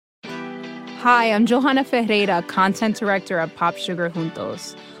Hi, I'm Johanna Ferreira, content director at Pop Sugar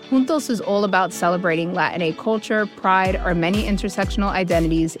Juntos. Juntos is all about celebrating Latinx culture, pride, our many intersectional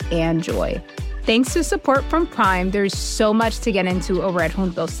identities, and joy. Thanks to support from Prime, there's so much to get into over at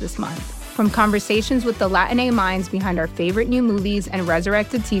Juntos this month. From conversations with the Latinx minds behind our favorite new movies and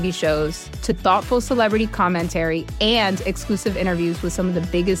resurrected TV shows, to thoughtful celebrity commentary and exclusive interviews with some of the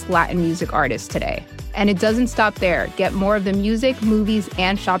biggest Latin music artists today. And it doesn't stop there. Get more of the music, movies,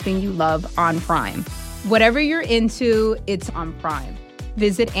 and shopping you love on Prime. Whatever you're into, it's on Prime.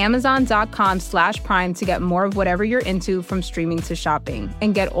 Visit Amazon.com/Prime to get more of whatever you're into, from streaming to shopping.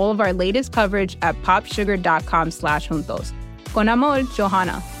 And get all of our latest coverage at popsugar.com/juntos. Con amor,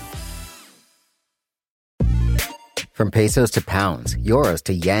 Johanna. From pesos to pounds, euros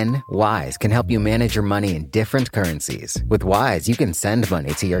to yen, Wise can help you manage your money in different currencies. With Wise, you can send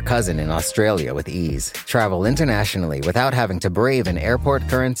money to your cousin in Australia with ease, travel internationally without having to brave an airport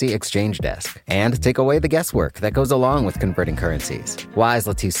currency exchange desk, and take away the guesswork that goes along with converting currencies. Wise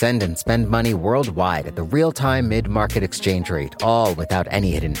lets you send and spend money worldwide at the real-time mid-market exchange rate, all without any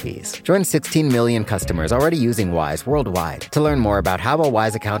hidden fees. Join 16 million customers already using Wise worldwide. To learn more about how a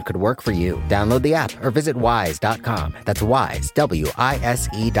Wise account could work for you, download the app or visit wise.com. That's Wise,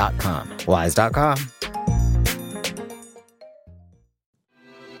 WISE.com. Wise.com.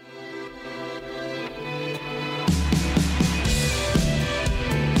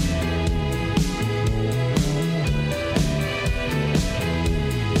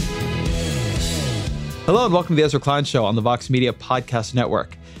 Hello and welcome to the Ezra Klein Show on the Vox Media Podcast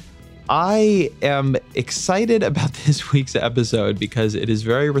Network. I am excited about this week's episode because it is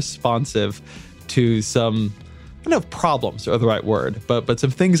very responsive to some, I don't know if problems are the right word, but some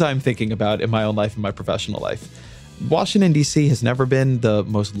things I'm thinking about in my own life and my professional life. Washington, D.C. has never been the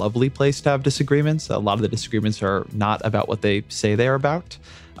most lovely place to have disagreements. A lot of the disagreements are not about what they say they're about,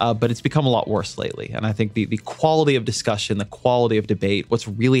 but it's become a lot worse lately. And I think the quality of discussion, the quality of debate, what's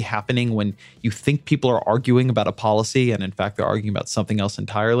really happening when you think people are arguing about a policy and in fact they're arguing about something else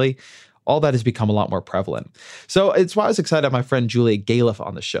entirely, all that has become a lot more prevalent. So it's why I was excited to have my friend Julia Galef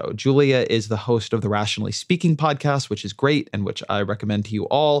on the show. Julia is the host of the Rationally Speaking podcast, which is great and which I recommend to you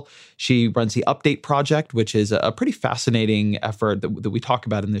all. She runs the Update Project, which is a pretty fascinating effort that we talk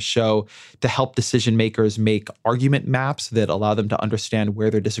about in this show to help decision makers make argument maps that allow them to understand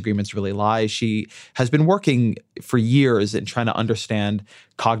where their disagreements really lie. She has been working for years in trying to understand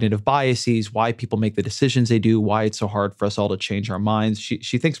cognitive biases, why people make the decisions they do, why it's so hard for us all to change our minds.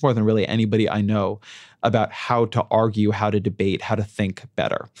 She thinks more than really anybody I know about how to argue, how to debate, how to think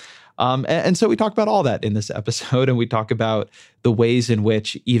better. And so we talk about all that in this episode, and we talk about the ways in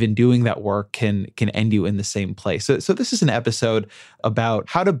which even doing that work can end you in the same place. So this is an episode about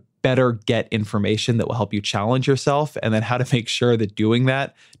how to better get information that will help you challenge yourself, and then how to make sure that doing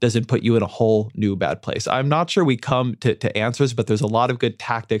that doesn't put you in a whole new bad place. I'm not sure we come to answers, but there's a lot of good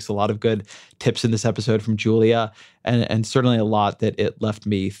tactics, a lot of good tips in this episode from Julia, and certainly a lot that it left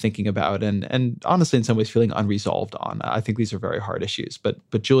me thinking about and honestly in some ways feeling unresolved on. I think these are very hard issues, but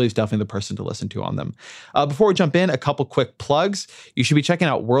Julia's definitely the person to listen to on them. Before we jump in, a couple quick plugs. You should be checking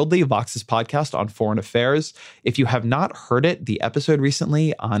out Worldly, Vox's podcast on foreign affairs. If you have not heard it, the episode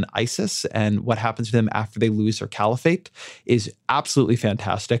recently on ISIS and what happens to them after they lose their caliphate is absolutely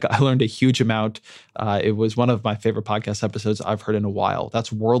fantastic. I learned a huge amount. It was one of my favorite podcast episodes I've heard in a while.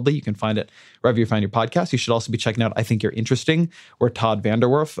 That's Worldly. You can find it wherever you find your podcast. You should also be checking out I Think You're Interesting, where Todd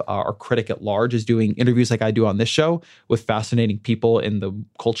Vanderwerf, our critic at large, is doing interviews like I do on this show with fascinating people in the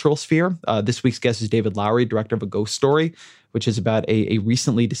cultural sphere. This week's guest is David Lowery, director of A Ghost Story, which is about a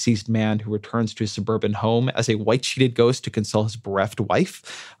recently deceased man who returns to his suburban home as a white-sheeted ghost to console his bereft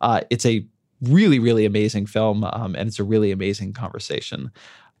wife. It's a really, really amazing film, and it's a really amazing conversation.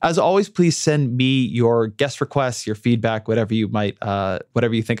 As always, please send me your guest requests, your feedback, whatever you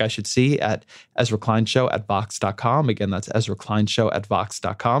think I should see at EzraKleinShow@Vox.com. Again, that's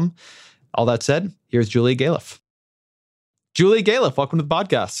EzraKleinShow@Vox.com. All that said, here's Julia Galef. Julia Galef, welcome to the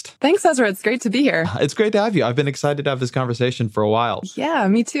podcast. Thanks, Ezra. It's great to be here. It's great to have you. I've been excited to have this conversation for a while. Yeah,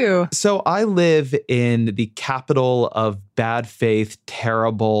 me too. So I live in the capital of bad faith,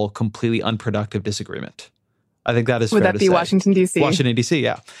 terrible, completely unproductive disagreement. I think that is fair to say. Would that be Washington, D.C.? Washington, D.C.,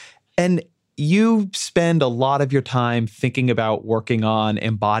 yeah. And you spend a lot of your time thinking about working on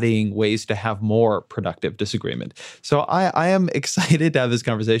embodying ways to have more productive disagreement. So I am excited to have this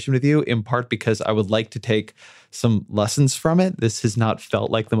conversation with you, in part because I would like to take some lessons from it. This has not felt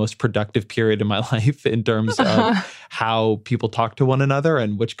like the most productive period in my life in terms of how people talk to one another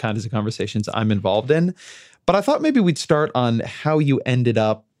and which kinds of conversations I'm involved in. But I thought maybe we'd start on how you ended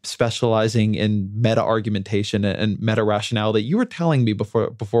up specializing in meta-argumentation and meta-rationality. You were telling me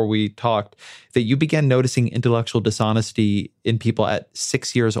before we talked that you began noticing intellectual dishonesty in people at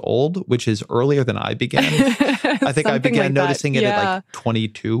 6 years old, which is earlier than I began. I think I began like noticing it at like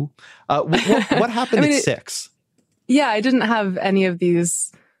 22. What happened at 6? Yeah, I didn't have any of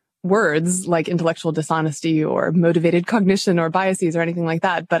these words like intellectual dishonesty or motivated cognition or biases or anything like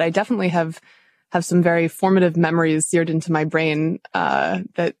that, but I definitely have some very formative memories seared into my brain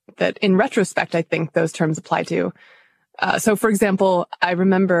that in retrospect, I think those terms apply to. So, for example, I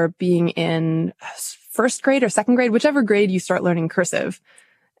remember being in first grade or second grade, whichever grade you start learning cursive.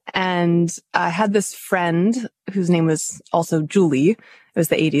 And I had this friend whose name was also Julie. It was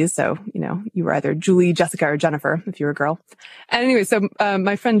the 80s, so, you were either Julie, Jessica, or Jennifer if you were a girl. And anyway, so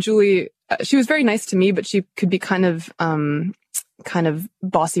my friend Julie, she was very nice to me, but she could be kind of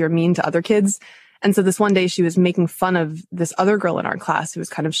bossy or mean to other kids. And so this one day she was making fun of this other girl in our class who was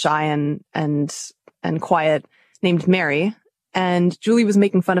kind of shy and quiet, named Mary. And Julie was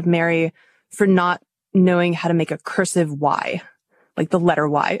making fun of Mary for not knowing how to make a cursive Y, like the letter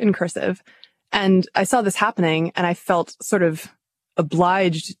Y in cursive. And I saw this happening and I felt sort of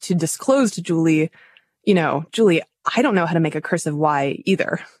obliged to disclose to Julie, Julie, I don't know how to make a cursive Y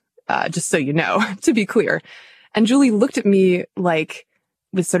either. Just so you know, to be clear. And Julie looked at me like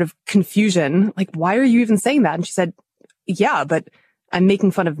with sort of confusion, like, why are you even saying that? And she said, yeah, but I'm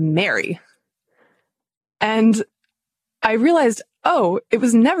making fun of Mary. And I realized, it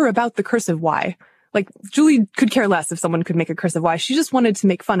was never about the cursive Y. Like, Julie could care less if someone could make a cursive Y. She just wanted to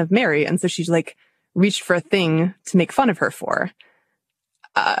make fun of Mary. And so she like reached for a thing to make fun of her for.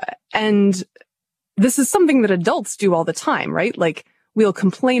 And this is something that adults do all the time, right? Like, we'll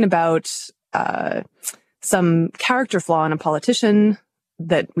complain about some character flaw in a politician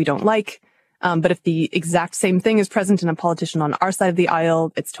that we don't like. But if the exact same thing is present in a politician on our side of the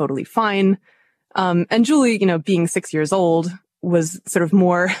aisle, it's totally fine. And Julie, being 6 years old, was sort of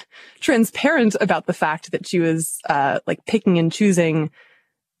more transparent about the fact that she was like picking and choosing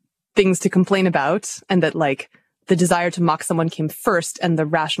things to complain about, and that like the desire to mock someone came first and the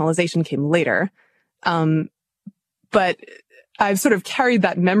rationalization came later. But I've sort of carried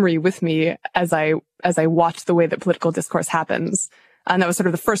that memory with me as I watched the way that political discourse happens. And that was sort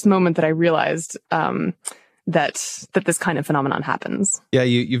of the first moment that I realized that this kind of phenomenon happens. Yeah,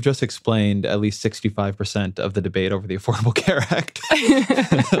 you've just explained at least 65% of the debate over the Affordable Care Act,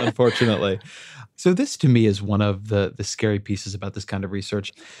 unfortunately. So this, to me, is one of the scary pieces about this kind of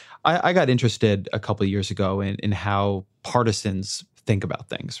research. I got interested a couple of years ago in how partisans think about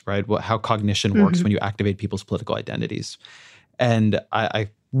things, right? How cognition works when you activate people's political identities. And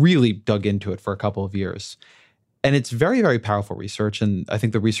I really dug into it for a couple of years. And it's very, very powerful research. And I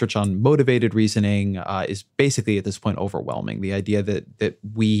think the research on motivated reasoning is basically at this point overwhelming. The idea that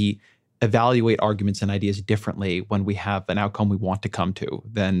we evaluate arguments and ideas differently when we have an outcome we want to come to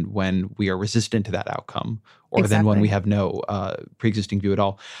than when we are resistant to that outcome, or than when we have no pre-existing view at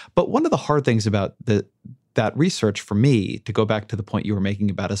all. But one of the hard things about that research for me, to go back to the point you were making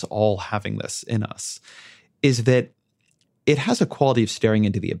about us all having this in us, is that it has a quality of staring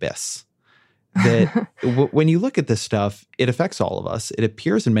into the abyss. That when you look at this stuff, it affects all of us. It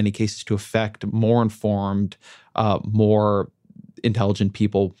appears in many cases to affect more informed, more intelligent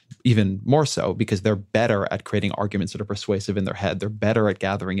people, even more so, because they're better at creating arguments that are persuasive in their head. They're better at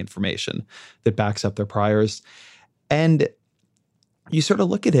gathering information that backs up their priors. And you sort of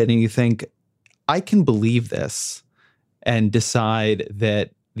look at it and you think, I can believe this and decide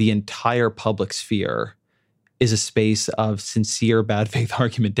that the entire public sphere is a space of sincere bad faith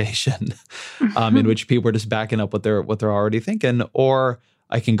argumentation in which people are just backing up what they're already thinking. Or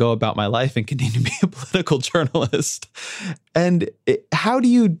I can go about my life and continue to be a political journalist. And how do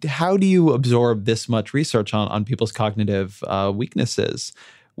you absorb this much research on people's cognitive weaknesses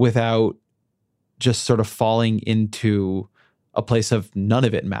without just sort of falling into a place of none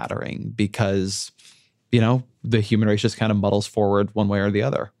of it mattering because, the human race just kind of muddles forward one way or the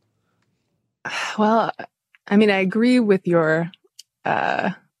other? Well, I mean, I agree with your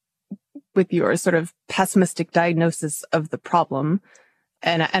sort of pessimistic diagnosis of the problem.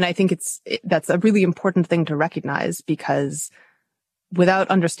 And I think that's a really important thing to recognize, because without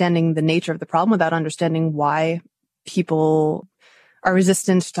understanding the nature of the problem, without understanding why people are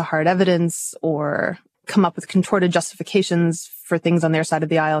resistant to hard evidence or come up with contorted justifications for things on their side of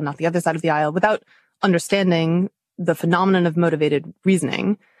the aisle, not the other side of the aisle, without understanding the phenomenon of motivated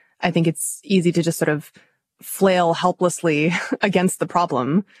reasoning, I think it's easy to just sort of flail helplessly against the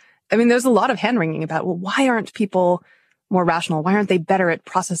problem. I mean, there's a lot of hand-wringing about, well, why aren't people more rational? Why aren't they better at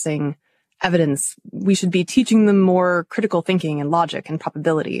processing evidence. We should be teaching them more critical thinking and logic and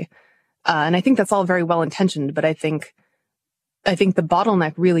probability. And I think that's all very well intentioned, but I think the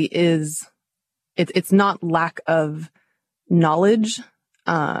bottleneck really is it's not lack of knowledge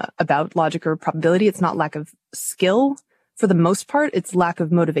about logic or probability. It's not lack of skill. For the most part, it's lack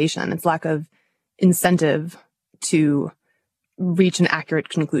of motivation. It's lack of incentive to reach an accurate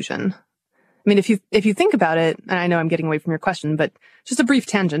conclusion. I mean, if you think about it, and I know I'm getting away from your question, but just a brief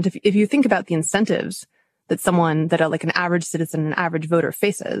tangent. If you think about the incentives that like an average citizen, an average voter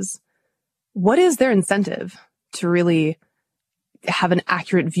faces, what is their incentive to really have an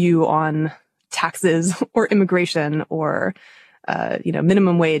accurate view on taxes or immigration or,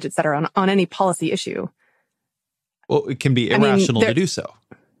 minimum wage, et cetera, on any policy issue? Well, it can be irrational to do so.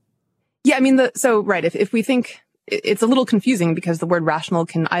 Yeah, I mean, if we think, it's a little confusing because the word rational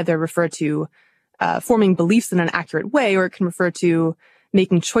can either refer to forming beliefs in an accurate way, or it can refer to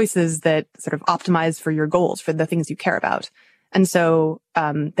making choices that sort of optimize for your goals, for the things you care about. And so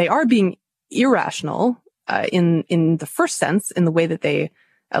they are being irrational in the first sense, in the way that they,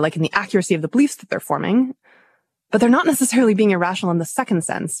 like in the accuracy of the beliefs that they're forming, but they're not necessarily being irrational in the second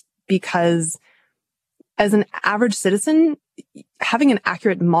sense, because as an average citizen, having an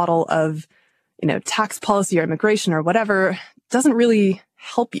accurate model of, tax policy or immigration or whatever doesn't really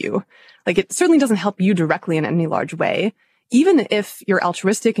help you. Like, it certainly doesn't help you directly in any large way. Even if you're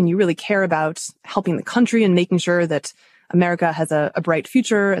altruistic and you really care about helping the country and making sure that America has a bright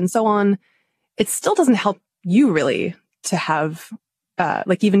future and so on, it still doesn't help you really to have,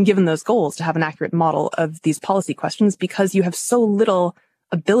 even given those goals, to have an accurate model of these policy questions, because you have so little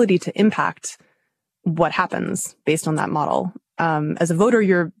ability to impact what happens based on that model. As a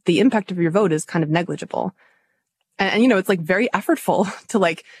voter, the impact of your vote is kind of negligible. And it's like very effortful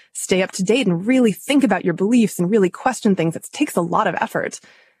to stay up to date and really think about your beliefs and really question things. It takes a lot of effort.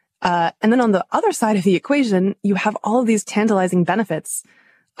 And then on the other side of the equation, you have all of these tantalizing benefits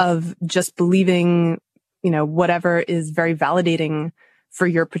of just believing, whatever is very validating for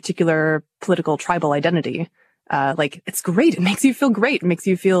your particular political tribal identity. It's great. It makes you feel great. It makes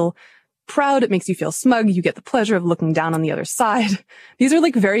you feel proud. It makes you feel smug. You get the pleasure of looking down on the other side. These are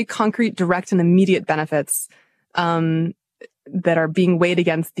very concrete, direct, and immediate benefits that are being weighed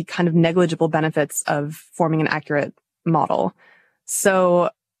against the kind of negligible benefits of forming an accurate model. So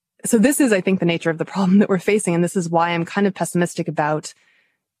this is, I think, the nature of the problem that we're facing. And this is why I'm kind of pessimistic about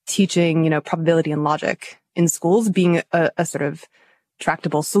teaching, probability and logic in schools being a sort of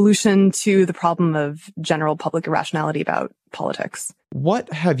tractable solution to the problem of general public irrationality about politics.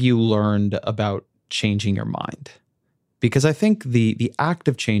 What have you learned about changing your mind? Because I think the act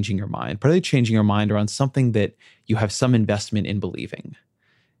of changing your mind, particularly changing your mind around something that you have some investment in believing,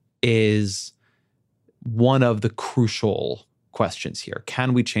 is one of the crucial questions here.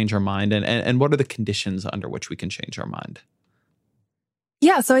 Can we change our mind? And what are the conditions under which we can change our mind?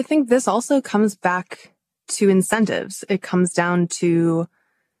 Yeah, so I think this also comes back to incentives. It comes down to,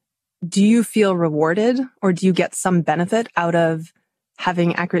 do you feel rewarded, or do you get some benefit out of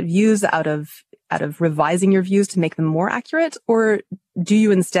having accurate views, out of revising your views to make them more accurate? Or do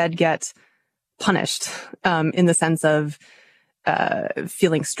you instead get punished in the sense of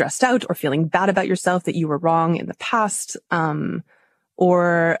feeling stressed out or feeling bad about yourself that you were wrong in the past?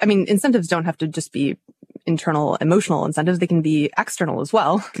 Incentives don't have to just be internal emotional incentives. They can be external as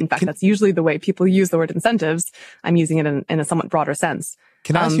well. In fact, that's usually the way people use the word incentives. I'm using it in a somewhat broader sense.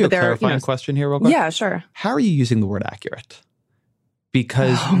 Can I ask you a clarifying question here real quick? Yeah, sure. How are you using the word accurate?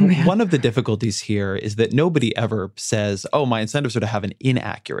 Because one of the difficulties here is that nobody ever says, oh, my incentives are to have an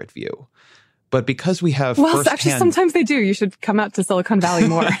inaccurate view. But because we have actually, sometimes they do. You should come out to Silicon Valley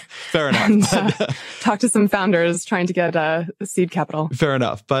more. Fair enough. And talk to some founders trying to get seed capital. Fair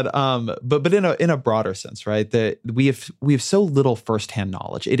enough. But in a broader sense, right? That we have so little firsthand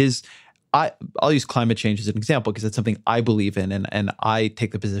knowledge. It is. I'll use climate change as an example because it's something I believe in, and I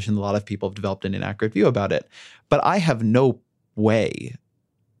take the position that a lot of people have developed an inaccurate view about it. But I have no way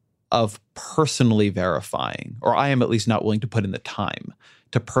of personally verifying, or I am at least not willing to put in the time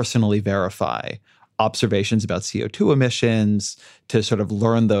to personally verify observations about CO2 emissions, to sort of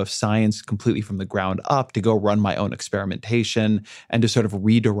learn the science completely from the ground up, to go run my own experimentation, and to sort of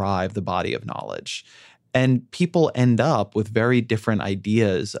rederive the body of knowledge. And people end up with very different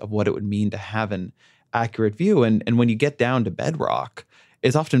ideas of what it would mean to have an accurate view. And when you get down to bedrock,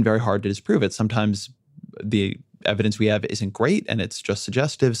 it's often very hard to disprove it. Sometimes the evidence we have isn't great and it's just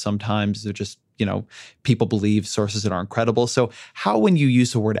suggestive. Sometimes they're just, people believe sources that aren't credible. So how, when you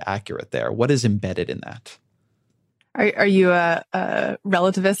use the word accurate there, what is embedded in that? Are you a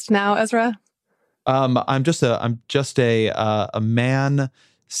relativist now, Ezra? I'm just a man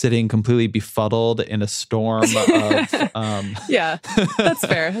sitting completely befuddled in a storm of Yeah, that's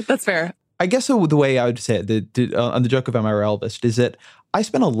fair. That's fair. I guess the way I would say it, on the joke of am I relevant, is that I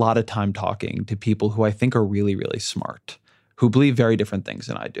spend a lot of time talking to people who I think are really, really smart, who believe very different things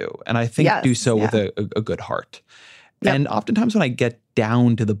than I do. And I think do so with a good heart. Yep. And oftentimes when I get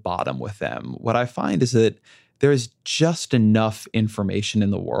down to the bottom with them, what I find is that there is just enough information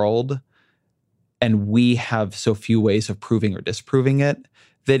in the world, and we have so few ways of proving or disproving it,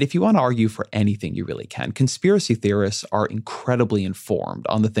 that if you want to argue for anything, you really can. Conspiracy theorists are incredibly informed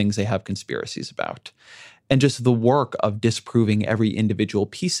on the things they have conspiracies about. And just the work of disproving every individual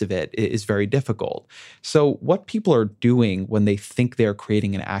piece of it is very difficult. So what people are doing when they think they're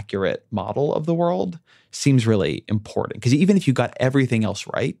creating an accurate model of the world seems really important. Because even if you got everything else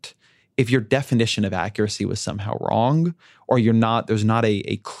right, if your definition of accuracy was somehow wrong, or there's not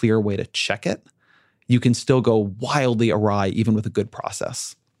a clear way to check it, you can still go wildly awry even with a good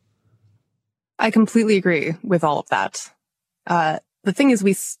process. I completely agree with all of that. The thing is,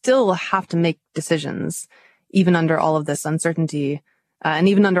 we still have to make decisions, even under all of this uncertainty, and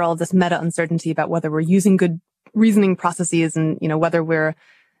even under all of this meta uncertainty about whether we're using good reasoning processes and, whether we're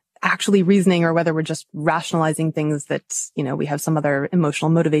actually reasoning or whether we're just rationalizing things that, we have some other emotional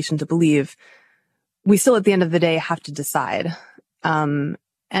motivation to believe. We still, at the end of the day, have to decide. And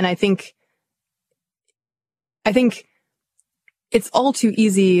I think it's all too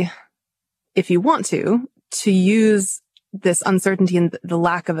easy, if you want to use this uncertainty and the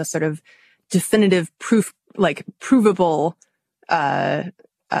lack of a sort of definitive proof, like provable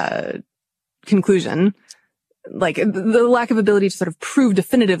conclusion, like the lack of ability to sort of prove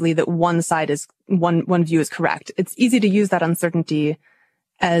definitively that one view is correct. It's easy to use that uncertainty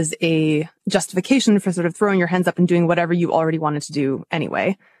as a justification for sort of throwing your hands up and doing whatever you already wanted to do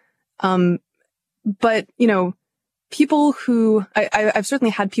anyway. But, people who, I've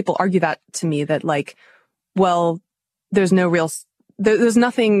certainly had people argue that to me, that like, well, there's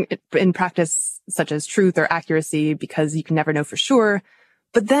nothing in practice such as truth or accuracy because you can never know for sure.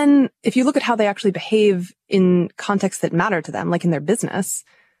 But then if you look at how they actually behave in contexts that matter to them, like in their business,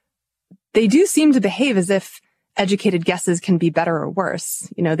 they do seem to behave as if educated guesses can be better or worse.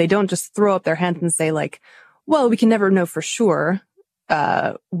 They don't just throw up their hands and say like, well, we can never know for sure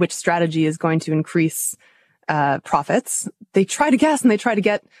which strategy is going to increase profits. They try to guess, and they try to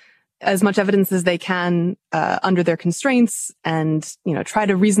get as much evidence as they can under their constraints, and try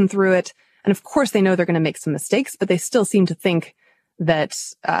to reason through it. And of course, they know they're going to make some mistakes, but they still seem to think that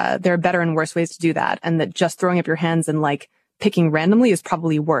there are better and worse ways to do that, and that just throwing up your hands and like picking randomly is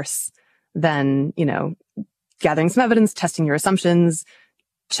probably worse than gathering some evidence, testing your assumptions,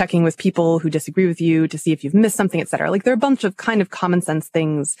 checking with people who disagree with you to see if you've missed something, et cetera. Like there are a bunch of kind of common sense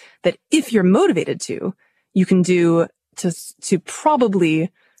things that if you're motivated to, you can do to probably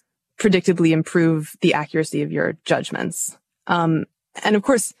predictably improve the accuracy of your judgments. And of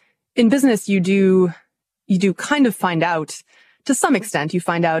course, in business, you do kind of find out, to some extent, you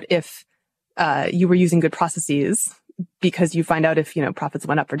find out if you were using good processes, because you find out if, profits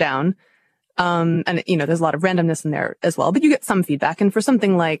went up or down. And, there's a lot of randomness in there as well, but you get some feedback. And for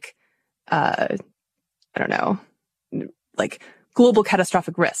something like, I don't know, like global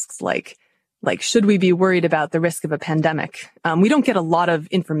catastrophic risks, like should we be worried about the risk of a pandemic? We don't get a lot of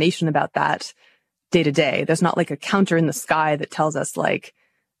information about that day to day. There's not like a counter in the sky that tells us like,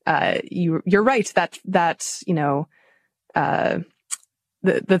 you're right that the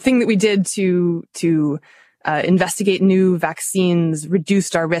thing that we did to investigate new vaccines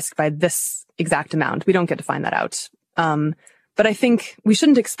reduced our risk by this exact amount. We don't get to find that out. But I think we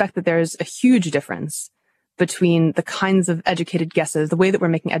shouldn't expect that there's a huge difference between the kinds of educated guesses, the way that we're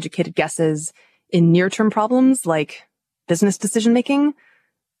making educated guesses in near-term problems like business decision-making,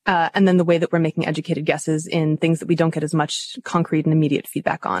 and then the way that we're making educated guesses in things that we don't get as much concrete and immediate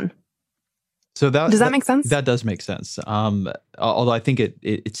feedback on. So does that make sense? That does make sense. Although I think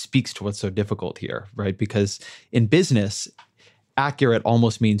it speaks to what's so difficult here, right? Because in business, accurate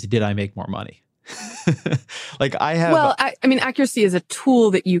almost means, did I make more money? Like I have. Well, I mean, accuracy is a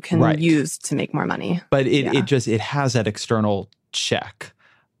tool that you can use to make more money. But it has that external check.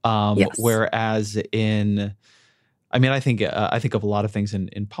 Yes. Whereas I think of a lot of things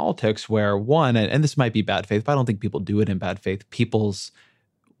in politics where one, and this might be bad faith, but I don't think people do it in bad faith.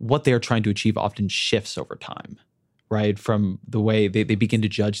 What they're trying to achieve often shifts over time, right? From the way they begin to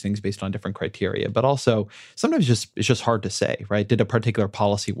judge things based on different criteria, but also sometimes it's just hard to say, right? Did a particular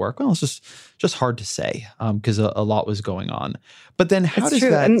policy work? Well, it's just hard to say because a lot was going on. But then how does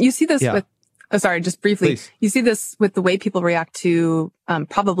that? And you see this with, just briefly, please. You see this with the way people react to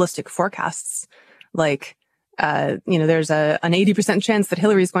probabilistic forecasts. Like there's an 80% chance that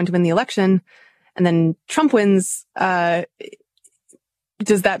Hillary is going to win the election, and then Trump wins.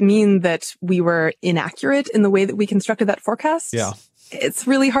 Does that mean that we were inaccurate in the way that we constructed that forecast? Yeah. It's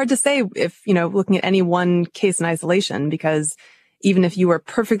really hard to say if, looking at any one case in isolation, because even if you were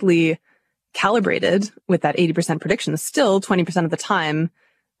perfectly calibrated with that 80% prediction, still 20% of the time,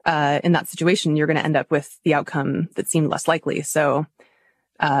 in that situation, you're going to end up with the outcome that seemed less likely. So,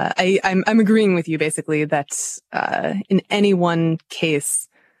 I'm agreeing with you basically that, in any one case,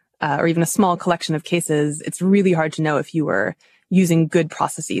 or even a small collection of cases, it's really hard to know if you were using good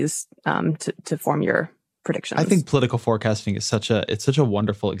processes, to form your predictions. I think political forecasting is such a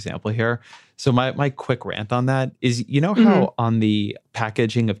wonderful example here. So my quick rant on that is, how on the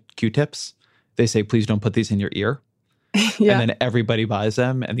packaging of Q-tips, they say, please don't put these in your ear. Yeah. And then everybody buys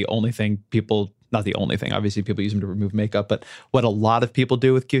them. And the only thing not the only thing, obviously people use them to remove makeup, but what a lot of people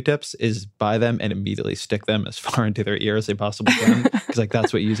do with Q-tips is buy them and immediately stick them as far into their ear as they possibly can. Because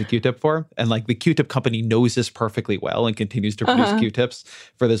that's what you use a Q-tip for. And the Q-tip company knows this perfectly well and continues to produce Q-tips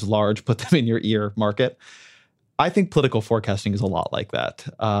for this large, put them in your ear market. I think political forecasting is a lot like that,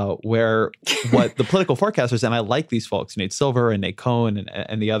 where what the political forecasters, and I like these folks, Nate Silver and Nate Cohn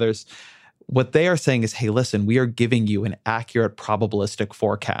and the others, what they are saying is, hey, listen, we are giving you an accurate probabilistic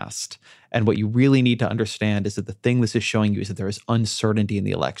forecast. And what you really need to understand is that the thing this is showing you is that there is uncertainty in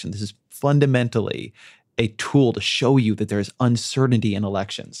the election. This is fundamentally a tool to show you that there is uncertainty in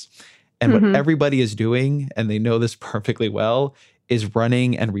elections. And what everybody is doing, and they know this perfectly well, is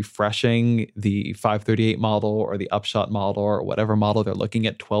running and refreshing the 538 model or the upshot model or whatever model they're looking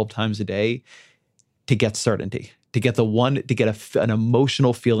at 12 times a day to get certainty, to get an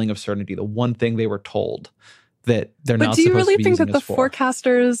emotional feeling of certainty, the one thing they were told that they're not supposed to be using. But do you really think that the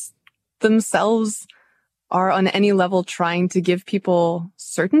forecasters themselves are on any level trying to give people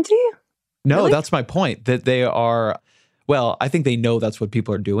certainty? No, really? That's my point, that they are, I think they know that's what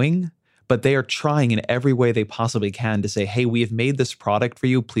people are doing, but they are trying in every way they possibly can to say, hey, we have made this product for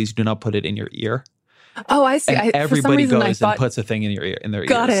you. Please do not put it in your ear. Oh, I see. And everybody goes and puts a thing in their ears.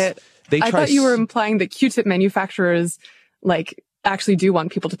 Got it. I thought you were implying that Q-tip manufacturers actually do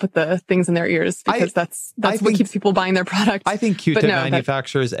want people to put the things in their ears because that's what keeps people buying their product. I think Q-tip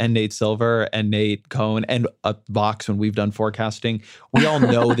manufacturers and Nate Silver and Nate Cohn and Vox, when we've done forecasting, we all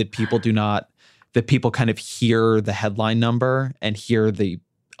know that people kind of hear the headline number and hear the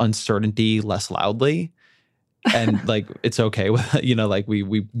uncertainty less loudly. And it's okay with,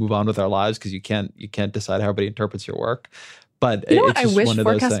 we move on with our lives because you can't decide how everybody interprets your work. But it's just one of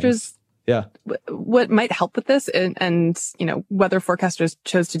those things. Yeah. What might help with this, and whether forecasters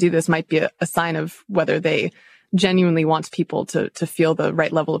chose to do this might be a sign of whether they genuinely want people to feel the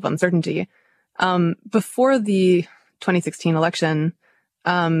right level of uncertainty. Before the 2016 election,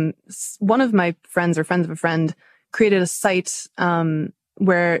 one of my friends or friends of a friend created a site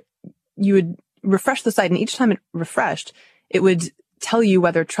where you would refresh the site, and each time it refreshed, it would tell you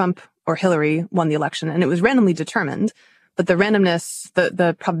whether Trump or Hillary won the election, and it was randomly determined. But the randomness,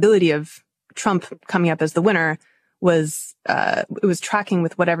 the probability of Trump coming up as the winner was it was tracking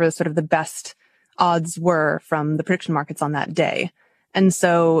with whatever sort of the best odds were from the prediction markets on that day. And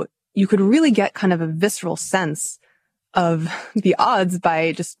so you could really get kind of a visceral sense of the odds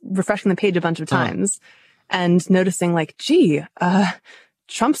by just refreshing the page a bunch of times and noticing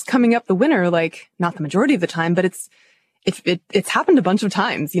Trump's coming up the winner, not the majority of the time, but it's happened a bunch of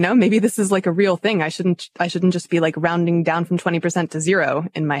times, maybe this is a real thing. I shouldn't just be rounding down from 20% to 0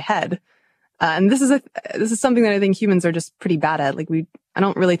 in my head. And this is something that I think humans are just pretty bad at. I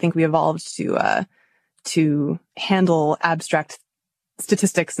don't really think we evolved to handle abstract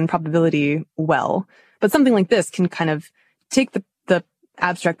statistics and probability well. But something like this can kind of take the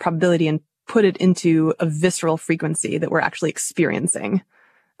abstract probability and put it into a visceral frequency that we're actually experiencing.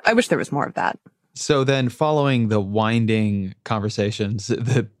 I wish there was more of that. So then following the winding conversations,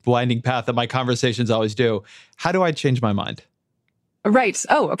 the winding path that my conversations always do, how do I change my mind? Right.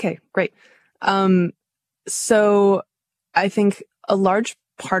 Oh, okay. Great. So I think a large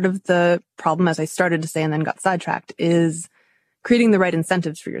part of the problem, as I started to say and then got sidetracked, is creating the right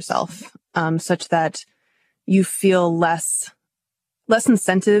incentives for yourself, such that you feel less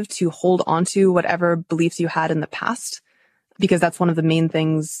incentive to hold on to whatever beliefs you had in the past, because that's one of the main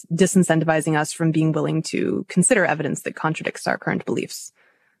things disincentivizing us from being willing to consider evidence that contradicts our current beliefs.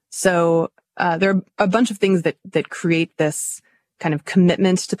 So there are a bunch of things that create this kind of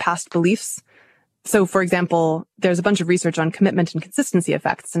commitment to past beliefs. So, for example, there's a bunch of research on commitment and consistency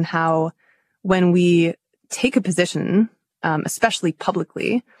effects and how when we take a position, especially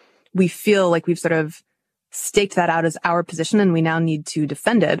publicly, we feel like we've sort of staked that out as our position and we now need to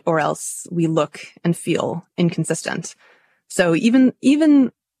defend it, or else we look and feel inconsistent. So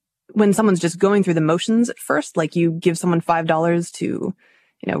even when someone's just going through the motions at first, like you give someone $5 to,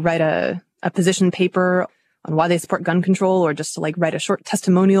 write a position paper on why they support gun control, or just to like write a short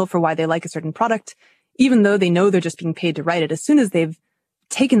testimonial for why they like a certain product, even though they know they're just being paid to write it, as soon as they've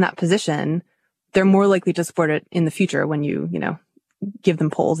taken that position, they're more likely to support it in the future when you give them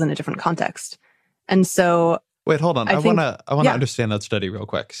polls in a different context. And so wait, hold on. I want to yeah. understand that study real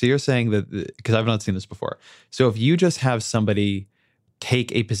quick. So you're saying that, because I've not seen this before. So if you just have somebody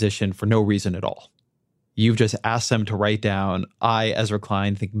take a position for no reason at all, you've just asked them to write down, I, Ezra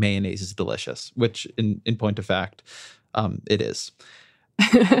Klein, think mayonnaise is delicious, which in point of fact, it is.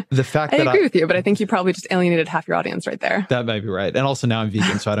 The fact I that agree with you, but I think you probably just alienated half your audience right there. That might be right. And also now I'm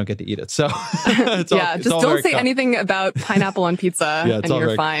vegan, so I don't get to eat it. So just don't say anything about pineapple on pizza and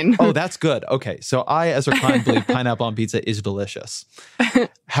you're fine. Oh, that's good. Okay. So I, Ezra Klein, believe pineapple on pizza is delicious.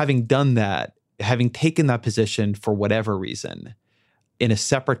 Having done that, having taken that position for whatever reason, in a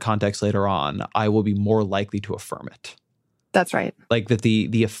separate context later on, I will be more likely to affirm it. That's right. Like that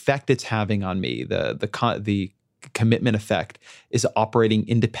the effect it's having on me, the commitment effect is operating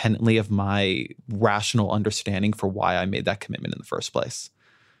independently of my rational understanding for why I made that commitment in the first place.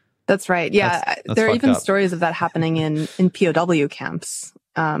 That's right. Yeah. That's there are even up. stories of that happening in POW camps,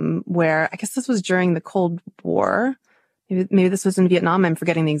 where I guess this was during the Cold War. Maybe this was in Vietnam. I'm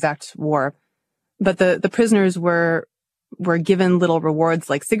forgetting the exact war. But the prisoners were given little rewards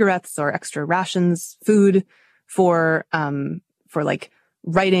like cigarettes or extra rations, food for like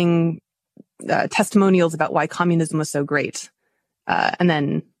writing testimonials about why communism was so great. And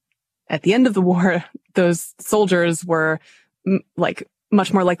then at the end of the war, those soldiers were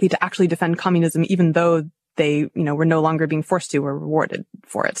much more likely to actually defend communism, even though they, were no longer being forced to or rewarded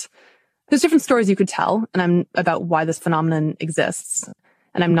for it. There's different stories you could tell about why this phenomenon exists.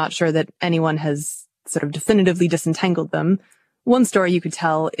 And I'm not sure that anyone has sort of definitively disentangled them. One story you could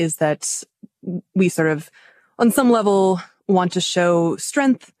tell is that we sort of, on some level, want to show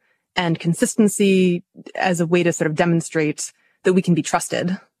strength and consistency as a way to sort of demonstrate that we can be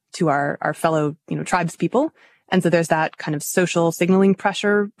trusted to our fellow, tribes people. And so there's that kind of social signaling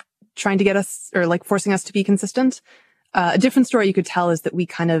pressure trying to get us, or like forcing us to be consistent. A different story you could tell is that we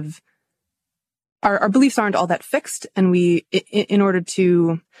kind of, our beliefs aren't all that fixed. And we, in order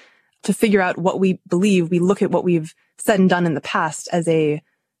to figure out what we believe, we look at what we've said and done in the past as a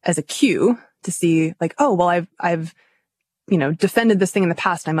cue to see like, oh, well, I've defended this thing in the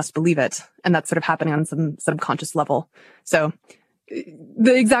past, I must believe it. And that's sort of happening on some subconscious level. So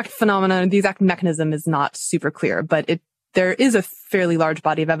the exact phenomenon, the exact mechanism is not super clear, but there is a fairly large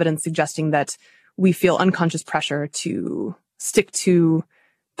body of evidence suggesting that we feel unconscious pressure to stick to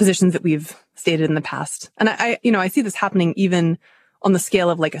positions that we've stated in the past. And I see this happening even on the scale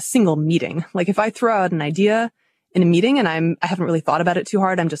of like a single meeting. Like if I throw out an idea in a meeting and I haven't really thought about it too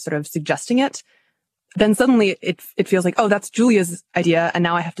hard, I'm just sort of suggesting it, then suddenly it feels like, oh, that's Julia's idea. And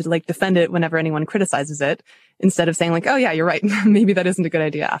now I have to like defend it whenever anyone criticizes it, instead of saying like, oh yeah, you're right. Maybe that isn't a good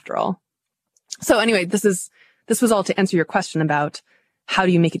idea after all. So anyway, this was all to answer your question about how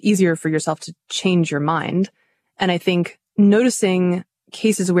do you make it easier for yourself to change your mind. And I think noticing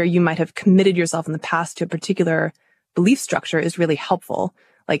cases where you might have committed yourself in the past to a particular belief structure is really helpful.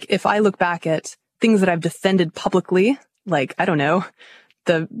 Like if I look back at things that I've defended publicly, like, I don't know,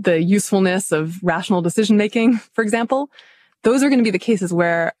 the usefulness of rational decision making, for example, those are going to be the cases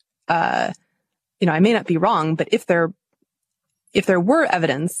where, I may not be wrong, but if there were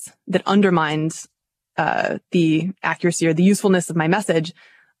evidence that undermined the accuracy or the usefulness of my message,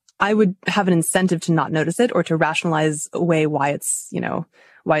 I would have an incentive to not notice it or to rationalize away why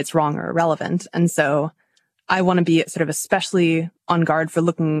it's wrong or irrelevant. And so I want to be sort of especially on guard for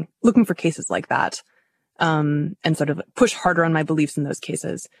looking for cases like that. And sort of push harder on my beliefs in those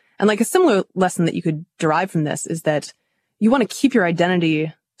cases. And like a similar lesson that you could derive from this is that you want to keep your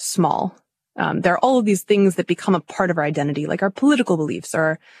identity small. There are all of these things that become a part of our identity, like our political beliefs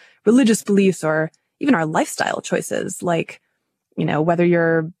or religious beliefs or even our lifestyle choices, like, whether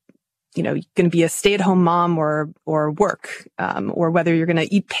you're, going to be a stay-at-home mom or work, or whether you're going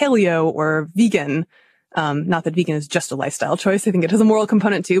to eat paleo or vegan. Not that vegan is just a lifestyle choice. I think it has a moral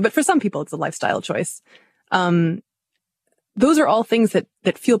component too, but for some people it's a lifestyle choice. Those are all things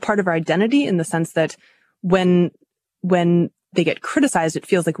that feel part of our identity in the sense that when they get criticized, it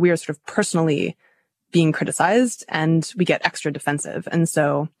feels like we are sort of personally being criticized and we get extra defensive. And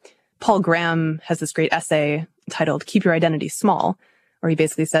so Paul Graham has this great essay titled Keep Your Identity Small, where he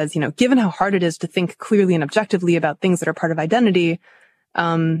basically says, given how hard it is to think clearly and objectively about things that are part of identity,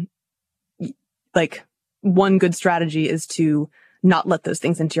 like one good strategy is to not let those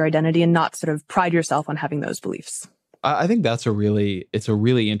things into your identity and not sort of pride yourself on having those beliefs. I think it's a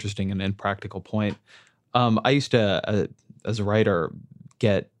really interesting and practical point. I used to, as a writer,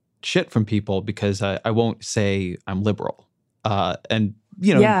 get shit from people because I won't say I'm liberal. And,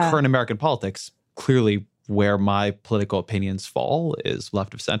 in current American politics, clearly where my political opinions fall is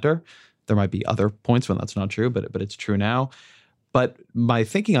left of center. There might be other points when that's not true, but it's true now. But my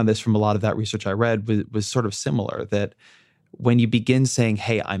thinking on this from a lot of that research I read was sort of similar, that when you begin saying,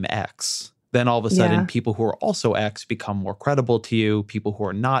 hey, I'm X, then all of a sudden people who are also X become more credible to you. People who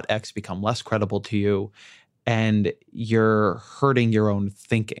are not X become less credible to you. And you're hurting your own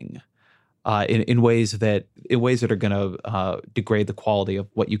thinking in ways that are going to degrade the quality of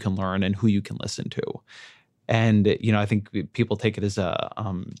what you can learn and who you can listen to. And, I think people take it as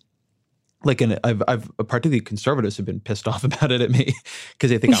particularly conservatives have been pissed off about it at me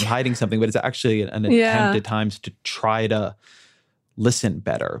because they think I'm hiding something, but it's actually an attempt at times to try to listen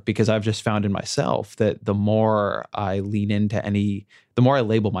better, because I've just found in myself that the more I lean into the more I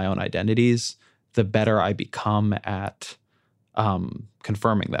label my own identities, the better I become at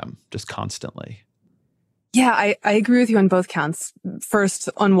confirming them just constantly. Yeah, I agree with you on both counts. First,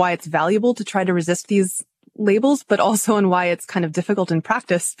 on why it's valuable to try to resist these labels, but also on why it's kind of difficult in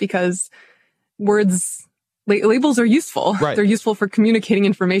practice, because labels are useful. Right. They're useful for communicating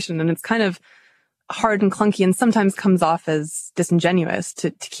information, and it's kind of hard and clunky and sometimes comes off as disingenuous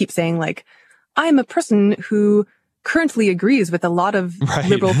to keep saying, like, I'm a person who currently agrees with a lot of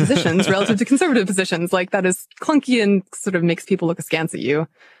liberal positions relative to conservative positions. Like, that is clunky and sort of makes people look askance at you.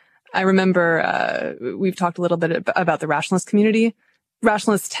 I remember we've talked a little bit about the rationalist community.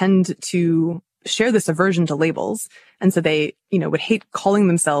 Rationalists tend to share this aversion to labels. And so they, would hate calling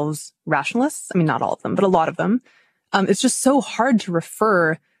themselves rationalists. I mean, not all of them, but a lot of them. It's just so hard to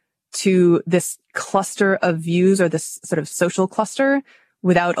refer to this cluster of views or this sort of social cluster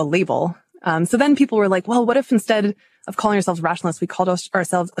without a label. So then people were like, well, what if instead of calling ourselves rationalists, we called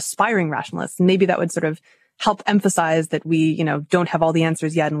ourselves aspiring rationalists? And maybe that would sort of help emphasize that we, don't have all the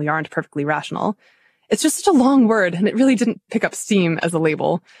answers yet and we aren't perfectly rational. It's just such a long word, and it really didn't pick up steam as a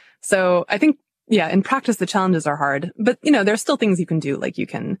label. So I think, in practice, the challenges are hard, but, there are still things you can do. Like you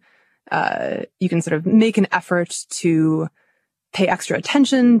can sort of make an effort to pay extra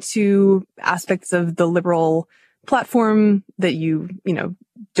attention to aspects of the liberal platform that you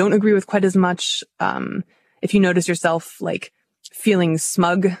don't agree with quite as much. If you notice yourself like feeling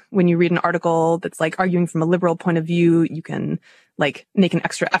smug when you read an article that's like arguing from a liberal point of view, you can like make an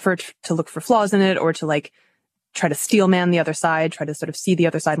extra effort to look for flaws in it, or to like try to steel man the other side, try to sort of see the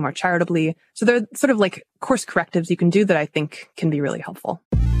other side more charitably. So there are sort of like course correctives you can do that I think can be really helpful.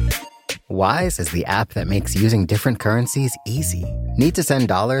 Wise is the app that makes using different currencies easy. Need to send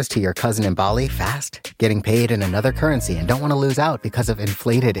dollars to your cousin in Bali fast? Getting paid in another currency and don't want to lose out because of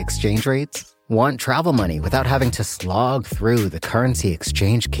inflated exchange rates? Want travel money without having to slog through the currency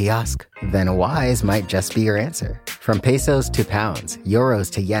exchange kiosk? Then Wise might just be your answer. From pesos to pounds, euros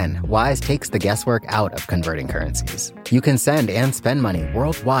to yen, Wise takes the guesswork out of converting currencies. You can send and spend money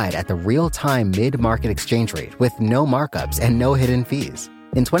worldwide at the real-time mid-market exchange rate with no markups and no hidden fees.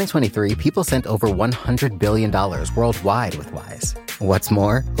 In 2023, people sent over $100 billion worldwide with Wise. What's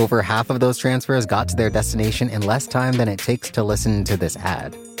more, over half of those transfers got to their destination in less time than it takes to listen to this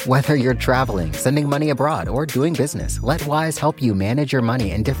ad. Whether you're traveling, sending money abroad, or doing business, let Wise help you manage your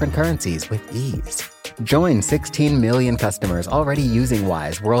money in different currencies with ease. Join 16 million customers already using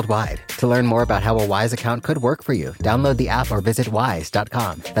Wise worldwide. To learn more about how a Wise account could work for you, download the app or visit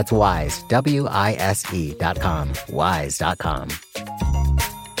wise.com. That's Wise, WISE.com. Wise.com.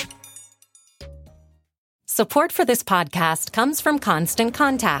 Support for this podcast comes from Constant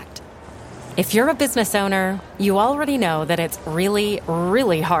Contact. If you're a business owner, you already know that it's really,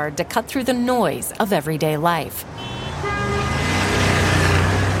 really hard to cut through the noise of everyday life.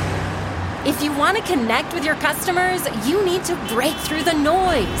 If you want to connect with your customers, you need to break through the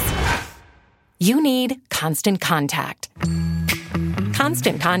noise. You need Constant Contact.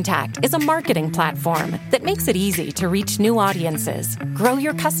 Constant Contact is a marketing platform that makes it easy to reach new audiences, grow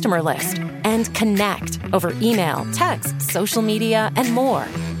your customer list, and connect over email, text, social media, and more.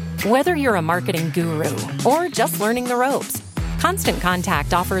 Whether you're a marketing guru or just learning the ropes, Constant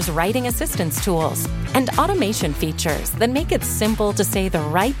Contact offers writing assistance tools and automation features that make it simple to say the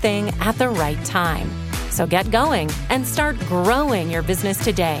right thing at the right time. So get going and start growing your business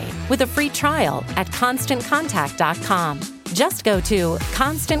today with a free trial at ConstantContact.com. Just go to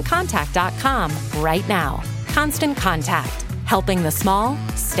ConstantContact.com right now. Constant Contact, helping the small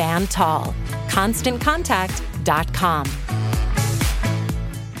stand tall. ConstantContact.com.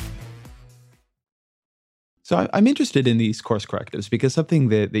 So I'm interested in these course correctives because something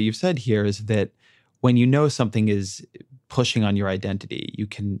that you've said here is that when you know something is pushing on your identity, you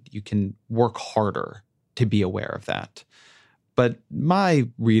can work harder to be aware of that. But my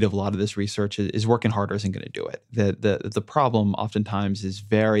read of a lot of this research is working harder isn't going to do it. The problem oftentimes is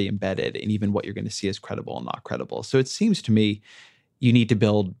very embedded in even what you're going to see as credible and not credible. So it seems to me you need to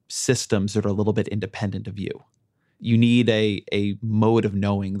build systems that are a little bit independent of you. You need a mode of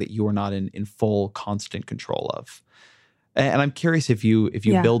knowing that you are not in full constant control of. And I'm curious if you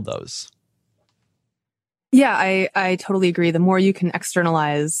build those. Yeah, I totally agree. The more you can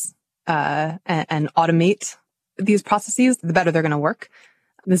externalize and automate these processes, the better they're going to work.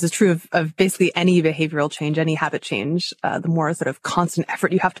 This is true of basically any behavioral change, any habit change. The more sort of constant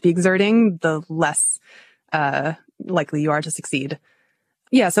effort you have to be exerting, the less likely you are to succeed.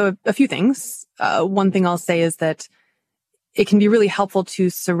 Yeah, so a few things. One thing I'll say is that it can be really helpful to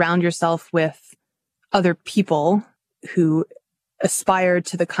surround yourself with other people who aspire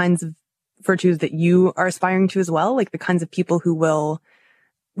to the kinds of virtues that you are aspiring to as well, like the kinds of people who will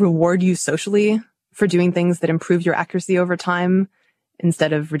reward you socially for doing things that improve your accuracy over time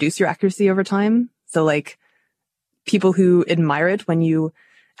instead of reduce your accuracy over time. So like people who admire it when you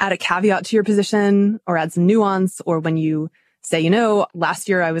add a caveat to your position or add some nuance, or when you say, last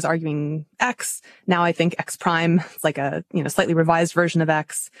year I was arguing X, now I think X prime. It's like a, slightly revised version of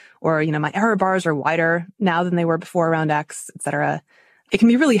X, or, my error bars are wider now than they were before around X, et cetera. It can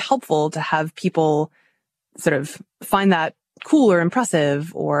be really helpful to have people sort of find that cool or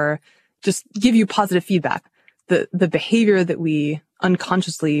impressive, or just give you positive feedback. The behavior that we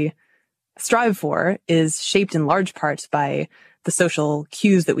unconsciously strive for is shaped in large part by the social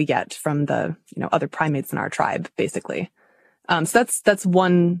cues that we get from the, other primates in our tribe, basically. So that's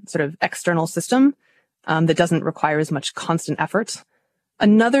one sort of external system that doesn't require as much constant effort.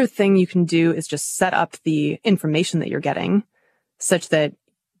 Another thing you can do is just set up the information that you're getting such that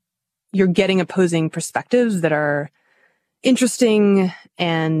you're getting opposing perspectives that are interesting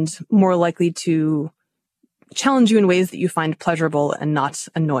and more likely to challenge you in ways that you find pleasurable and not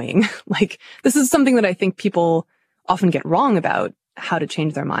annoying. Like, this is something that I think people often get wrong about how to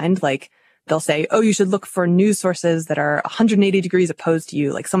change their mind. Like, they'll say, oh, you should look for news sources that are 180 degrees opposed to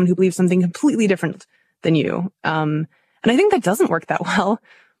you, like someone who believes something completely different than you. And I think that doesn't work that well,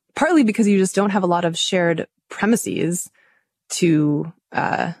 partly because you just don't have a lot of shared premises to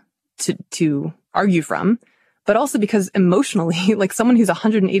argue from, but also because emotionally, like someone who's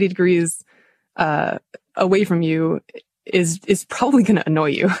 180 degrees away from you is probably going to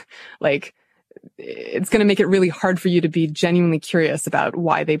annoy you. Like, it's going to make it really hard for you to be genuinely curious about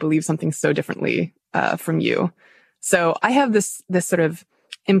why they believe something so differently from you. So I have this sort of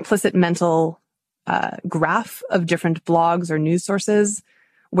implicit mental graph of different blogs or news sources,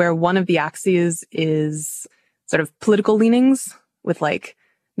 where one of the axes is sort of political leanings, with like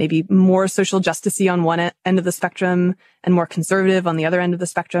maybe more social justicey on one end of the spectrum and more conservative on the other end of the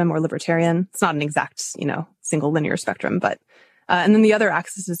spectrum, or libertarian. It's not an exact, single linear spectrum, but and then the other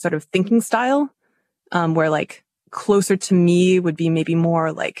axis is sort of thinking style, where like closer to me would be maybe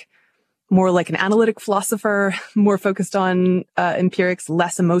more like an analytic philosopher, more focused on empirics,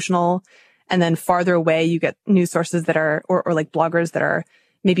 less emotional. And then farther away, you get news sources that are, or like bloggers that are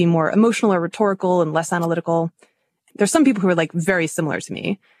maybe more emotional or rhetorical and less analytical. There's some people who are like very similar to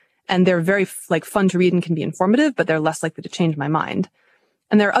me, and they're very like fun to read and can be informative, but they're less likely to change my mind.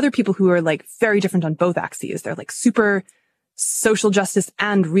 And there are other people who are like very different on both axes. They're like super social justice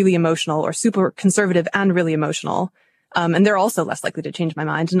and really emotional, or super conservative and really emotional. And they're also less likely to change my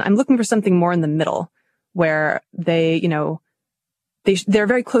mind. And I'm looking for something more in the middle, where they're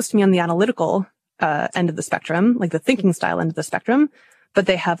very close to me on the analytical end of the spectrum, like the thinking style end of the spectrum, but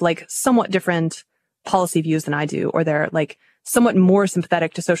they have like somewhat different policy views than I do, or they're like somewhat more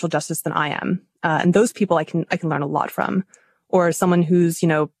sympathetic to social justice than I am. And those people I can learn a lot from. Or someone who's,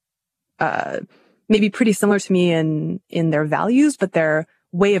 maybe pretty similar to me in their values, but their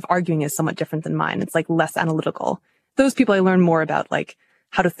way of arguing is somewhat different than mine. It's like less analytical. Those people I learn more about, like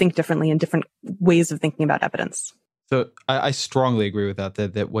how to think differently and different ways of thinking about evidence. So I strongly agree with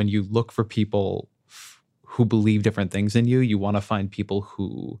that when you look for people who believe different things than you want to find people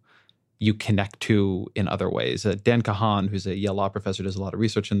who you connect to in other ways. Dan Kahan, who's a Yale law professor, does a lot of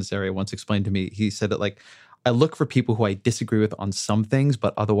research in this area, once explained to me, he said that like, I look for people who I disagree with on some things,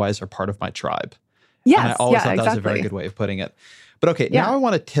 but otherwise are part of my tribe. Yes, and I always thought exactly. that was a very good way of putting it. But okay, now I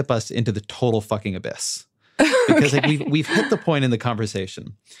want to tip us into the total fucking abyss. Because like, we've hit the point in the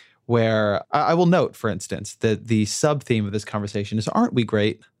conversation where I will note, for instance, that the sub-theme of this conversation is, aren't we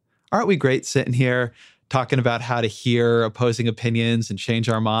great? Aren't we great sitting here talking about how to hear opposing opinions and change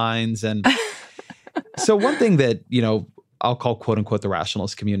our minds? And So one thing that, I'll call quote unquote the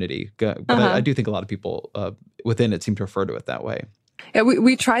rationalist community, but I do think a lot of people within it seem to refer to it that way. Yeah,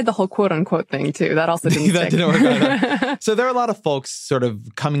 we tried the whole quote unquote thing too. That also didn't that stick. didn't work either. So there are a lot of folks sort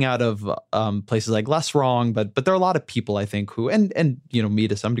of coming out of places like Less Wrong, but there are a lot of people, I think, who, and me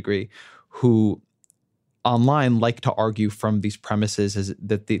to some degree, who online like to argue from these premises is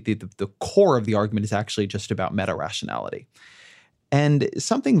that the core of the argument is actually just about meta-rationality. And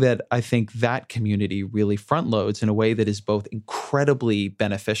something that I think that community really front loads in a way that is both incredibly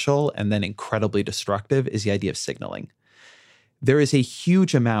beneficial and then incredibly destructive is the idea of signaling. There is a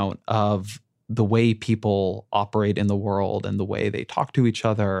huge amount of the way people operate in the world and the way they talk to each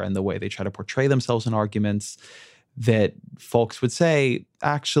other and the way they try to portray themselves in arguments that folks would say,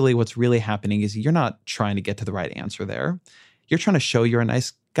 actually, what's really happening is you're not trying to get to the right answer there. You're trying to show you're a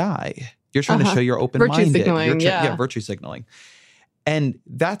nice guy. You're trying to show you're open-minded. Virtue signaling, yeah, virtue signaling. And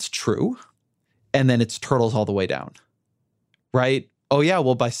that's true. And then it's turtles all the way down, right? Oh, yeah,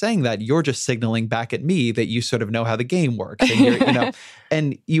 well, by saying that, you're just signaling back at me that you sort of know how the game works. And you're,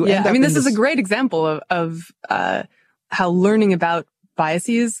 and you end up this is a great example of how learning about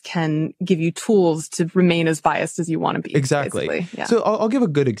biases can give you tools to remain as biased as you want to be. Exactly. Yeah. So I'll give a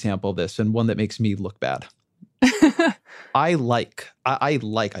good example of this and one that makes me look bad. I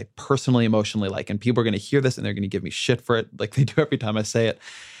personally, emotionally like, and people are going to hear this and they're going to give me shit for it like they do every time I say it.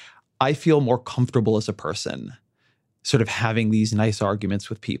 I feel more comfortable as a person sort of having these nice arguments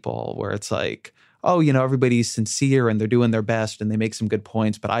with people where it's like, oh, everybody's sincere and they're doing their best and they make some good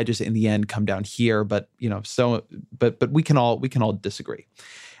points, but I just in the end come down here. But, but we can all disagree.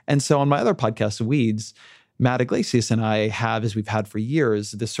 And so on my other podcast, The Weeds, Matt Iglesias and I have, as we've had for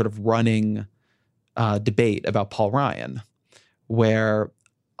years, this sort of running debate about Paul Ryan, where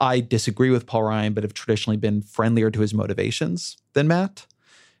I disagree with Paul Ryan, but have traditionally been friendlier to his motivations than Matt.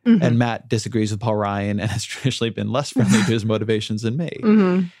 Mm-hmm. And Matt disagrees with Paul Ryan and has traditionally been less friendly to his motivations than me.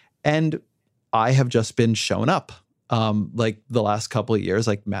 Mm-hmm. And I have just been shown up. Like the last couple of years,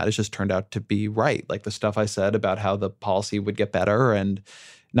 like Matt has just turned out to be right. Like the stuff I said about how the policy would get better, and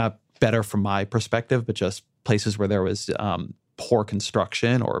not better from my perspective, but just places where there was poor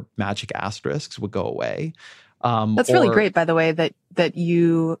construction or magic asterisks would go away. That's really great, by the way, that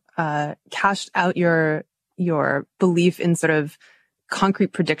you cashed out your belief in sort of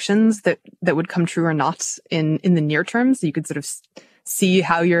concrete predictions that would come true or not in the near term, so you could sort of see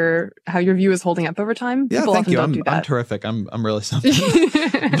how your view is holding up over time. Yeah, People thank often you. don't do that. I'm terrific. I'm really something.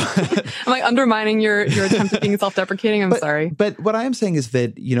 Am I undermining your attempt at being self-deprecating? I'm sorry. But what I am saying is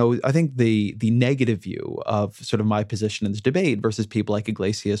that, I think the negative view of sort of my position in this debate versus people like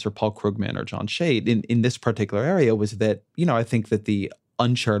Iglesias or Paul Krugman or John Shade in this particular area was that, I think that the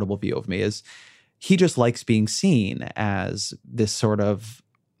uncharitable view of me is he just likes being seen as this sort of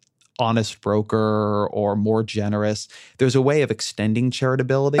honest broker or more generous. There's a way of extending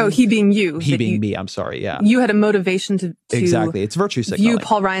charitability. Oh, he being you. He being me, I'm sorry, yeah. You had a motivation to exactly. It's virtue signaling. View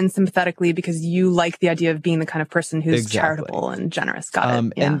Paul Ryan sympathetically because you like the idea of being the kind of person who's charitable and generous. Got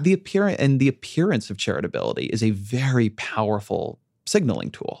it. Yeah. And the appearance of charitability is a very powerful signaling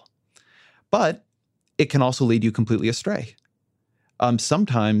tool. But it can also lead you completely astray.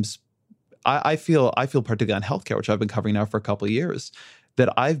 Sometimes I feel particularly on healthcare, which I've been covering now for a couple of years, that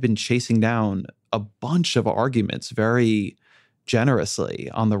I've been chasing down a bunch of arguments very generously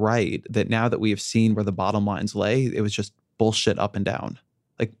on the right that now that we have seen where the bottom lines lay, it was just bullshit up and down.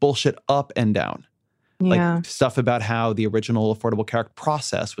 Like bullshit up and down. Yeah. Like stuff about how the original Affordable Care Act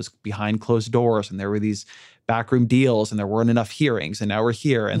process was behind closed doors and there were these backroom deals and there weren't enough hearings and now we're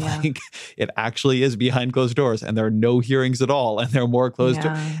here and like it actually is behind closed doors and there are no hearings at all and there are more closed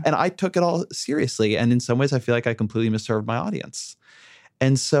doors. And I took it all seriously. And in some ways I feel like I completely misserved my audience.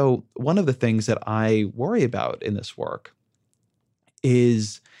 And so one of the things that I worry about in this work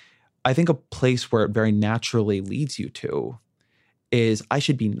is I think a place where it very naturally leads you to is I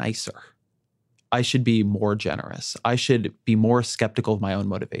should be nicer. I should be more generous. I should be more skeptical of my own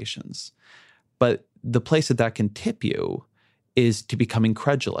motivations. But the place that can tip you is to becoming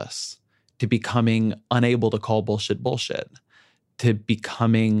credulous, to becoming unable to call bullshit bullshit, to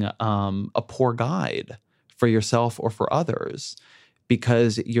becoming a poor guide for yourself or for others,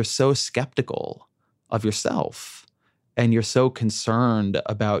 because you're so skeptical of yourself and you're so concerned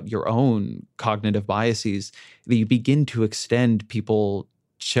about your own cognitive biases that you begin to extend people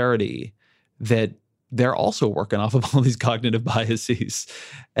charity that they're also working off of all these cognitive biases,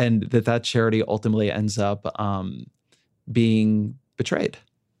 and that charity ultimately ends up being betrayed.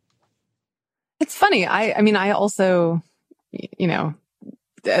 It's funny. I mean, I also,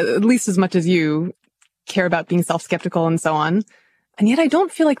 at least as much as you care about being self-skeptical and so on, And yet I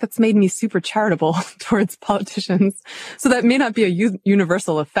don't feel like that's made me super charitable towards politicians. So that may not be a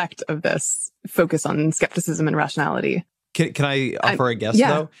universal effect of this focus on skepticism and rationality. Can I offer a guess,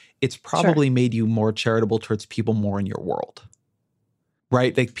 though? It's probably made you more charitable towards people more in your world,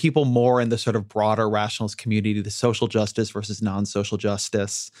 right? Like people more in the sort of broader rationalist community, the social justice versus non-social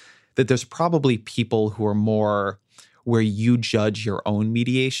justice, that there's probably people who are more where you judge your own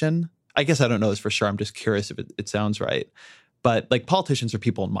mediation. I guess I don't know this for sure. I'm just curious if it sounds right. But like politicians are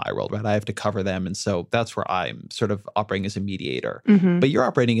people in my world, right? I have to cover them. And so that's where I'm sort of operating as a mediator. Mm-hmm. But you're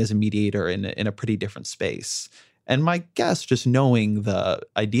operating as a mediator in a pretty different space. And my guess, just knowing the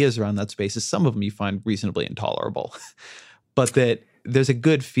ideas around that space, is some of them you find reasonably intolerable. But that there's a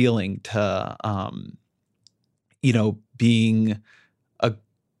good feeling to, being a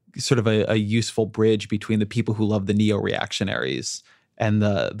sort of a useful bridge between the people who love the neo-reactionaries and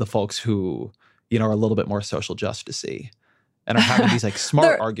the folks who, are a little bit more social justice-y. And are having these like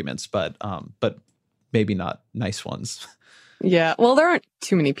smart arguments, but maybe not nice ones. Yeah. Well, there aren't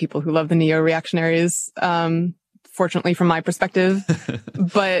too many people who love the neo-reactionaries, fortunately from my perspective.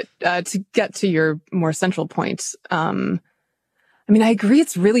 But to get to your more central point, I agree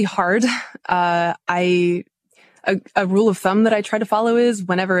it's really hard. A rule of thumb that I try to follow is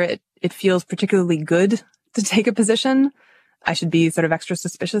whenever it feels particularly good to take a position, I should be sort of extra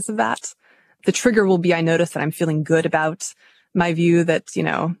suspicious of that. The trigger will be I notice that I'm feeling good about my view that,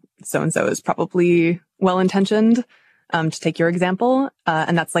 so-and-so is probably well-intentioned, to take your example.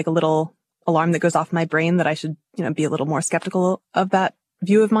 And that's like a little alarm that goes off my brain that I should, be a little more skeptical of that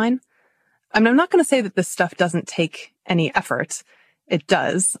view of mine. I'm not going to say that this stuff doesn't take any effort. It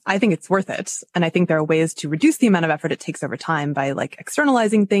does. I think it's worth it. And I think there are ways to reduce the amount of effort it takes over time by like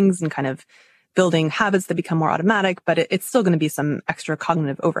externalizing things and kind of building habits that become more automatic, but it's still going to be some extra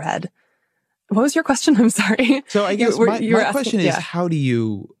cognitive overhead. What was your question? I'm sorry. So I guess my question is, how do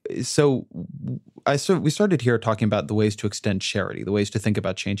you, we started here talking about the ways to extend charity, the ways to think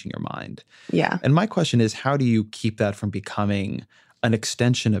about changing your mind. Yeah. And my question is, how do you keep that from becoming an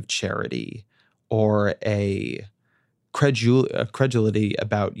extension of charity or a credulity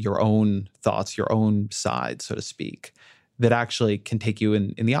about your own thoughts, your own side, so to speak, that actually can take you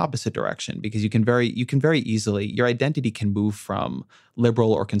in the opposite direction? Because you can very easily, your identity can move from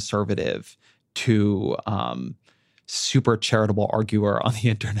liberal or conservative to super charitable arguer on the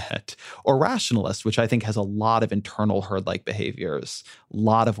internet, or rationalist, which I think has a lot of internal herd-like behaviors, a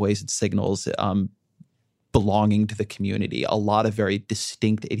lot of ways it signals belonging to the community, a lot of very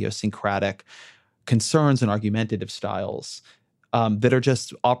distinct idiosyncratic concerns and argumentative styles that are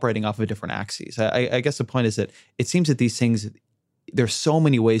just operating off of different axes. I guess the point is that it seems that these things, there's so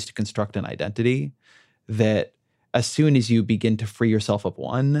many ways to construct an identity that as soon as you begin to free yourself of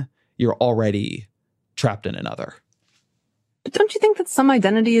one, you're already trapped in another. But don't you think that some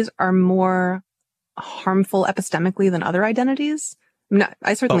identities are more harmful epistemically than other identities?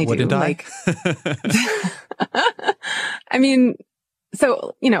 I certainly do.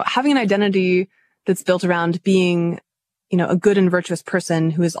 So, having an identity that's built around being, a good and virtuous person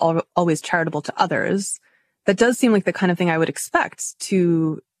who is always charitable to others, that does seem like the kind of thing I would expect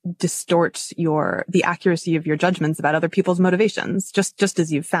to distort the accuracy of your judgments about other people's motivations, just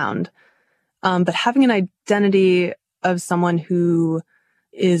as you've found. But having an identity of someone who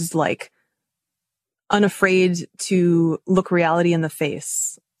is like unafraid to look reality in the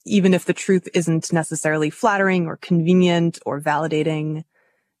face, even if the truth isn't necessarily flattering or convenient or validating,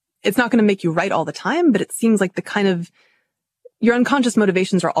 it's not going to make you right all the time, but it seems like the kind of, your unconscious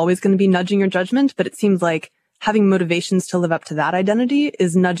motivations are always going to be nudging your judgment, but it seems like having motivations to live up to that identity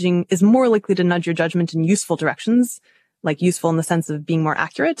is more likely to nudge your judgment in useful directions, like useful in the sense of being more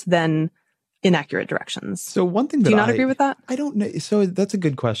accurate than inaccurate directions. So one thing do you not agree with that? I don't know. So that's a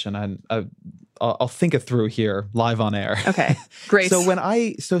good question. I'll think it through here live on air. Okay, great.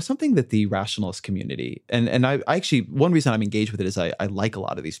 So something that the rationalist community, and I actually, one reason I'm engaged with it is I like a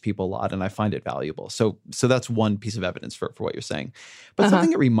lot of these people a lot and I find it valuable. So that's one piece of evidence for what you're saying. But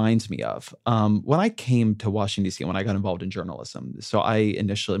something it reminds me of, when I came to Washington, D.C., when I got involved in journalism, so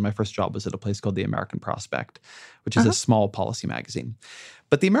my first job was at a place called the American Prospect, which is a small policy magazine.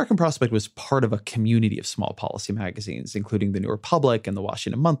 But the American Prospect was part of a community of small policy magazines, including the New Republic and the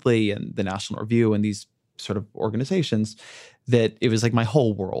Washington Monthly and the National Review and these sort of organizations, that it was like my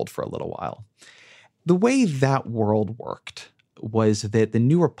whole world for a little while. The way that world worked was that the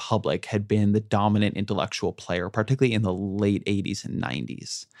New Republic had been the dominant intellectual player, particularly in the late 80s and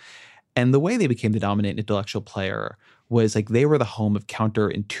 90s. And the way they became the dominant intellectual player was like they were the home of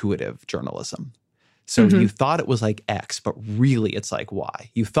counterintuitive journalism. So you thought it was like X, but really it's like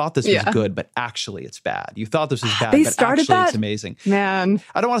Y. You thought this was good, but actually it's bad. You thought this was bad, but actually it's amazing. Man.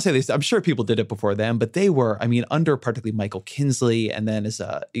 I don't want to say this. I'm sure people did it before them, but they were, I mean, under particularly Michael Kinsley and then as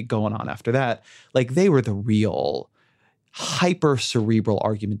going on after that, like they were the real hyper cerebral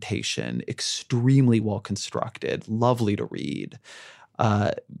argumentation, extremely well constructed, lovely to read,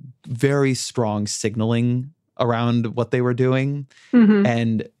 very strong signaling around what they were doing.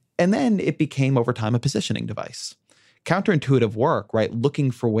 And then it became over time a positioning device. Counterintuitive work, right? Looking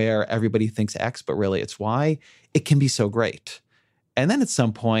for where everybody thinks X, but really it's Y. It can be so great. And then at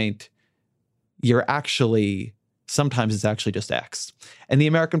some point, sometimes it's actually just X. And the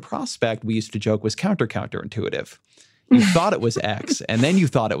American Prospect, we used to joke, was counterintuitive. You thought it was X, and then you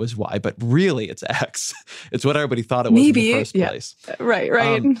thought it was Y, but really it's X. It's what everybody thought it was in the first place.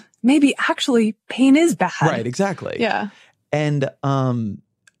 Right. Maybe actually pain is bad. Right, exactly. Yeah. And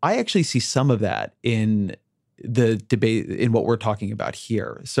I actually see some of that in the debate, in what we're talking about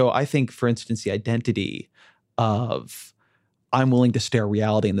here. So I think, for instance, the identity of I'm willing to stare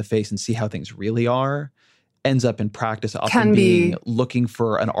reality in the face and see how things really are ends up in practice often being looking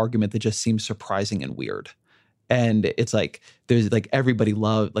for an argument that just seems surprising and weird. And it's like, there's like everybody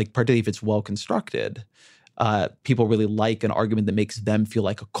like particularly if it's well constructed, people really like an argument that makes them feel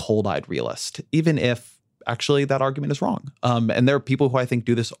like a cold-eyed realist, even if actually that argument is wrong. And there are people who I think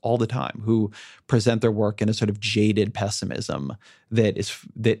do this all the time, who present their work in a sort of jaded pessimism that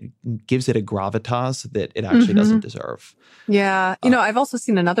gives it a gravitas that it actually doesn't deserve. Yeah. I've also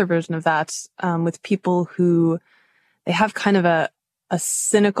seen another version of that with people who they have kind of a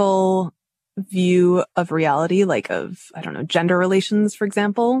cynical view of reality, like of, I don't know, gender relations, for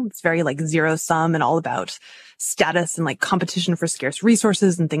example. It's very like zero sum and all about status and like competition for scarce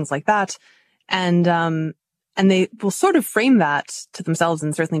resources and things like that. And they will sort of frame that to themselves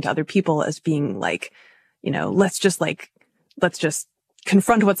and certainly to other people as being like, let's just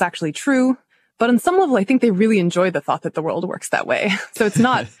confront what's actually true. But on some level, I think they really enjoy the thought that the world works that way. So it's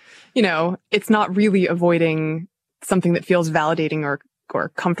not, it's not really avoiding something that feels validating or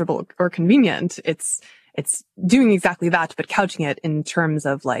comfortable or convenient. It's doing exactly that, but couching it in terms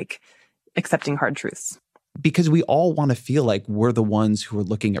of like accepting hard truths. Because we all want to feel like we're the ones who are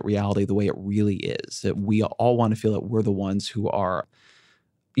looking at reality the way it really is. That we all want to feel that we're the ones who are,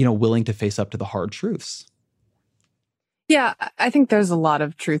 willing to face up to the hard truths. Yeah, I think there's a lot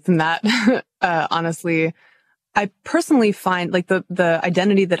of truth in that. Honestly, I personally find like the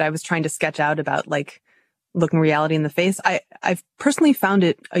identity that I was trying to sketch out about like looking reality in the face. I've personally found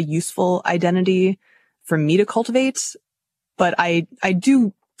it a useful identity for me to cultivate, but I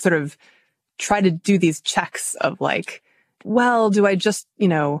do sort of try to do these checks of like, well, do I just,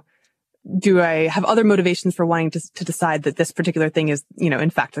 do I have other motivations for wanting to decide that this particular thing is, in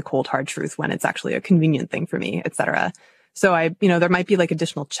fact, the cold, hard truth when it's actually a convenient thing for me, et cetera. So there might be like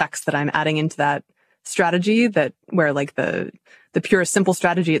additional checks that I'm adding into that strategy that where like the pure simple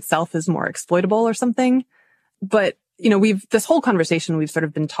strategy itself is more exploitable or something. But, this whole conversation, we've sort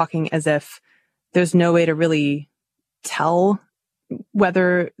of been talking as if there's no way to really tell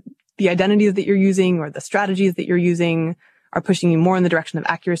whether the identities that you're using or the strategies that you're using are pushing you more in the direction of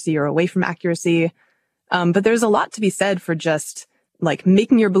accuracy or away from accuracy. But there's a lot to be said for just like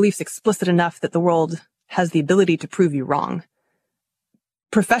making your beliefs explicit enough that the world has the ability to prove you wrong.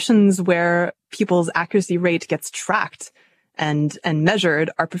 Professions where people's accuracy rate gets tracked and measured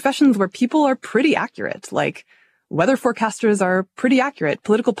are professions where people are pretty accurate. Like weather forecasters are pretty accurate.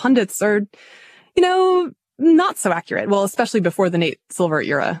 Political pundits are, not so accurate. Well, especially before the Nate Silver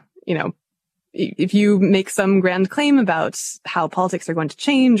era. If you make some grand claim about how politics are going to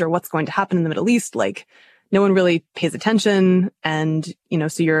change or what's going to happen in the Middle East, like no one really pays attention. And,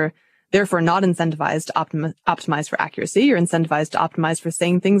 so you're therefore not incentivized to optimize for accuracy. You're incentivized to optimize for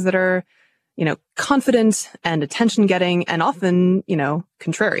saying things that are, confident and attention getting and often,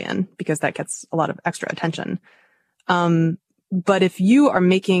 contrarian because that gets a lot of extra attention. But if you are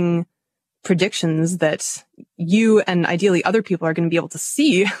making predictions that you and ideally other people are going to be able to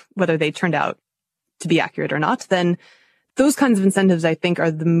see whether they turned out to be accurate or not, then those kinds of incentives, I think, are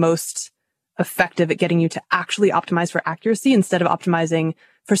the most effective at getting you to actually optimize for accuracy instead of optimizing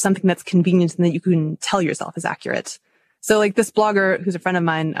for something that's convenient and that you can tell yourself is accurate. So like this blogger who's a friend of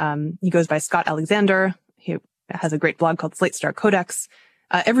mine, he goes by Scott Alexander. He has a great blog called Slate Star Codex.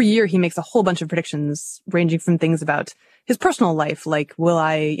 Every year he makes a whole bunch of predictions ranging from things about his personal life, like will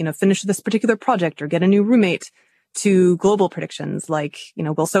I, finish this particular project or get a new roommate, to global predictions like,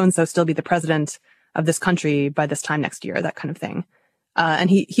 will so-and-so still be the president of this country by this time next year, that kind of thing. And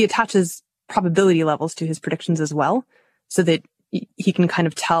he attaches probability levels to his predictions as well, so that he can kind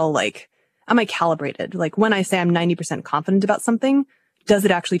of tell like am I calibrated? Like when I say I'm 90% confident about something, does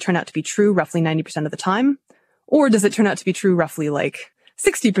it actually turn out to be true roughly 90% of the time? Or does it turn out to be true roughly like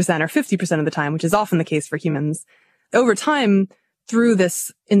 60% or 50% of the time, which is often the case for humans? Over time, through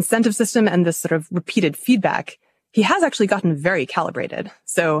this incentive system and this sort of repeated feedback, he has actually gotten very calibrated.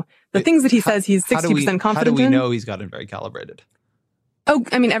 So the things that he says he's 60% confident in. How do we know he's gotten very calibrated? Oh,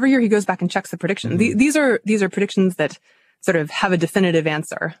 I mean, every year he goes back and checks the prediction. Mm-hmm. These are predictions that sort of have a definitive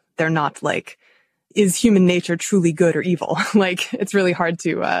answer. They're not like, is human nature truly good or evil? Like, it's really hard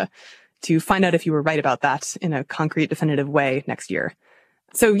to find out if you were right about that in a concrete, definitive way next year.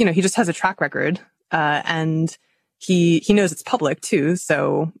 So, you know, he just has a track record, and he knows it's public too.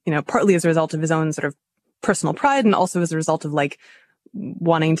 So, you know, partly as a result of his own sort of personal pride and also as a result of like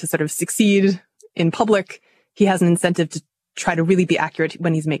wanting to sort of succeed in public, he has an incentive to try to really be accurate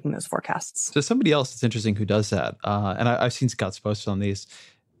when he's making those forecasts. So somebody else that's interesting who does that, and I've seen Scott's posts on these,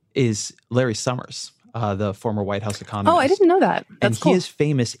 is Larry Summers, the former White House economist. Oh, I didn't know that. That's cool. He is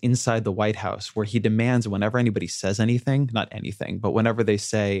famous inside the White House where he demands whenever anybody says anything, not anything, but whenever they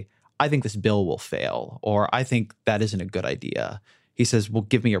say, I think this bill will fail, or I think that isn't a good idea, he says, well,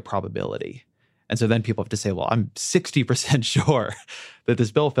 give me your probability. And so then people have to say, well, I'm 60% sure that this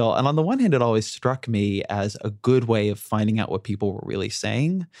bill fell. And on the one hand, it always struck me as a good way of finding out what people were really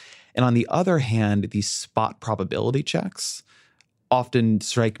saying. And on the other hand, these spot probability checks often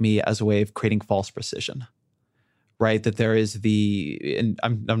strike me as a way of creating false precision, right? That there is and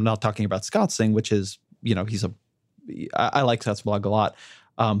I'm not talking about Scott's thing, which is, you know, I like Scott's blog a lot.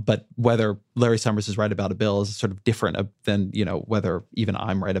 But whether Larry Summers is right about a bill is sort of different than, you know, whether even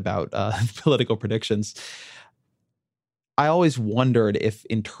I'm right about political predictions. I always wondered if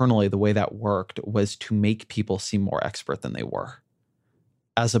internally the way that worked was to make people seem more expert than they were,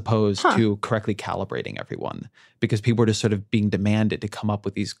 as opposed to correctly calibrating everyone, because people were just sort of being demanded to come up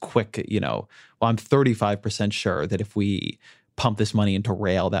with these quick, you know, well, I'm 35% sure that if we pump this money into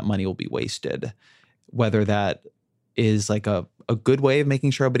rail, that money will be wasted. Whether that is like a good way of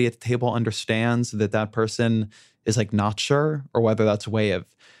making sure everybody at the table understands that that person is like not sure, or whether that's a way of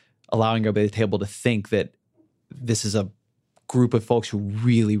allowing everybody at the table to think that this is a group of folks who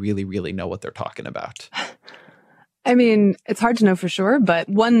really, really, really know what they're talking about. I mean, it's hard to know for sure, but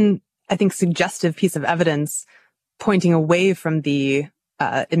one, I think, suggestive piece of evidence pointing away from the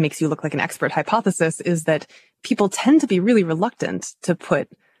it makes you look like an expert hypothesis is that people tend to be really reluctant to put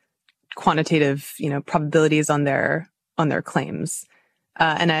quantitative, you know, probabilities on their claims.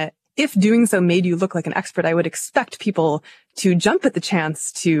 If doing so made you look like an expert, I would expect people to jump at the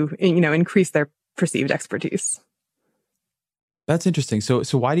chance to, you know, increase their perceived expertise. That's interesting. So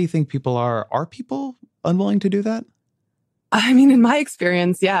why do you think people are people unwilling to do that? I mean, in my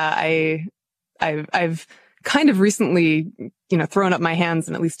experience, yeah, I've kind of recently, you know, thrown up my hands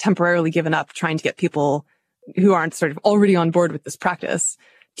and at least temporarily given up trying to get people who aren't sort of already on board with this practice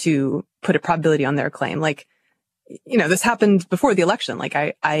to put a probability on their claim. Like, you know, this happened before the election. Like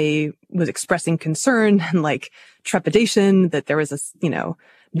I was expressing concern and like trepidation that there was a, you know,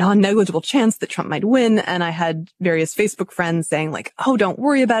 non-negligible chance that Trump might win. And I had various Facebook friends saying like, oh, don't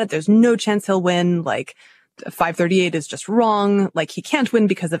worry about it. There's no chance he'll win. Like 538 is just wrong. Like he can't win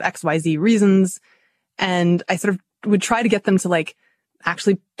because of XYZ reasons. And I sort of would try to get them to like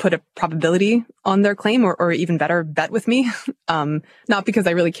actually put a probability on their claim or even better, bet with me. Not because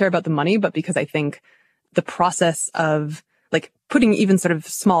I really care about the money, but because I think the process of like putting even sort of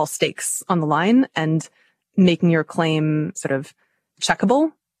small stakes on the line and making your claim sort of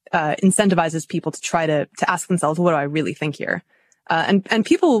checkable, incentivizes people to try to ask themselves, what do I really think here? And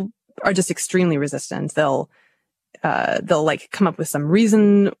people are just extremely resistant. They'll like come up with some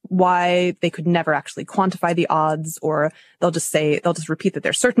reason why they could never actually quantify the odds, or they'll just repeat that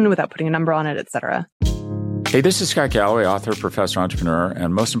they're certain without putting a number on it, etc. Hey, this is Scott Galloway, author, professor, entrepreneur,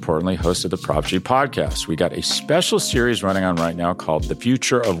 and most importantly, host of the Prop G podcast. We got a special series running on right now called The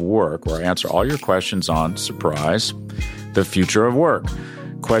Future of Work, where I answer all your questions on, surprise, the future of work.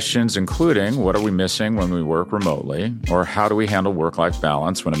 Questions including, what are we missing when we work remotely? Or how do we handle work-life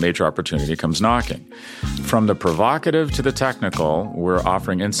balance when a major opportunity comes knocking? From the provocative to the technical, we're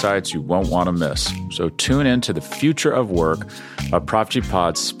offering insights you won't want to miss. So tune in to The Future of Work, a Prop G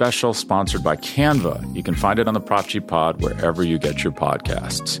Pod special sponsored by Canva. You can find it on the Prop G Pod wherever you get your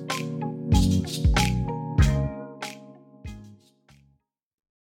podcasts.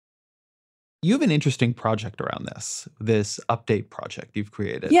 You have an interesting project around this update project you've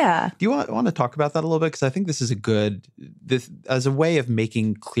created. Yeah. Do you want to talk about that a little bit? Because I think this is as a way of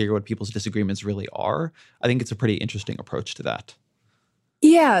making clear what people's disagreements really are. I think it's a pretty interesting approach to that.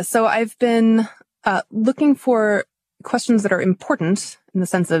 Yeah. So I've been looking for questions that are important in the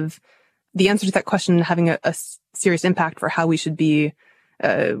sense of the answer to that question having a serious impact for how we should be,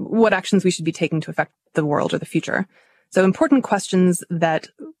 what actions we should be taking to affect the world or the future. So important questions that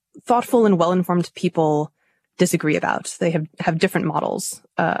thoughtful and well-informed people disagree about. They have different models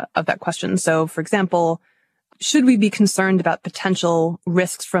of that question. So, for example, should we be concerned about potential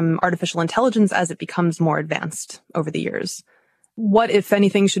risks from artificial intelligence as it becomes more advanced over the years? What, if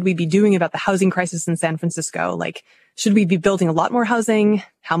anything, should we be doing about the housing crisis in San Francisco? Like, should we be building a lot more housing?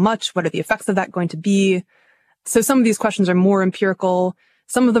 How much? What are the effects of that going to be? So some of these questions are more empirical.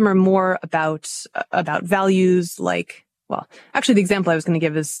 Some of them are more about values, like, well, actually the example I was going to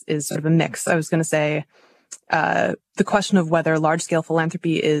give is sort of a mix. I was going to say, the question of whether large-scale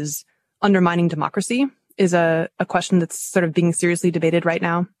philanthropy is undermining democracy is a question that's sort of being seriously debated right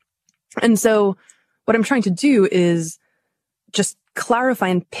now. And so what I'm trying to do is just clarify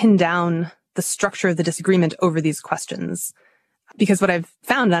and pin down the structure of the disagreement over these questions. Because what I've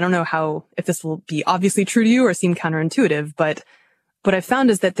found, I don't know if this will be obviously true to you or seem counterintuitive, but what I've found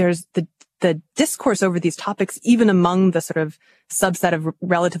is that there's the discourse over these topics, even among the sort of subset of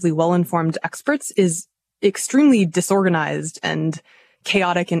relatively well-informed experts, is extremely disorganized and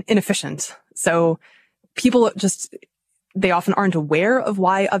chaotic and inefficient. So people they often aren't aware of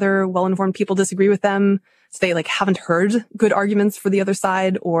why other well-informed people disagree with them. So they haven't heard good arguments for the other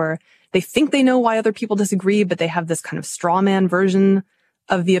side, or they think they know why other people disagree, but they have this kind of straw man version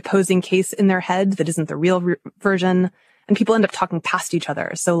of the opposing case in their head that isn't the real version. And people end up talking past each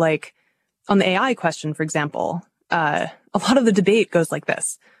other. So on the AI question, for example, a lot of the debate goes like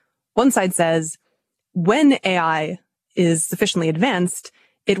this. One side says, when AI is sufficiently advanced,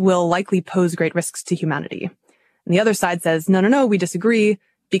 it will likely pose great risks to humanity. And the other side says, no, we disagree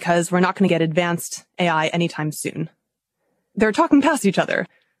because we're not going to get advanced AI anytime soon. They're talking past each other.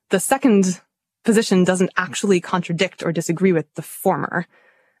 The second position doesn't actually contradict or disagree with the former.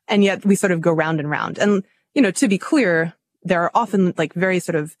 And yet we sort of go round and round. And, to be clear, there are often very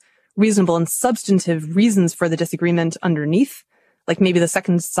sort of reasonable and substantive reasons for the disagreement underneath. Maybe the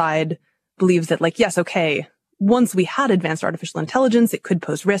second side believes that yes, okay, once we had advanced artificial intelligence, it could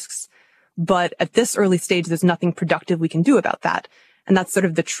pose risks. But at this early stage, there's nothing productive we can do about that. And that's sort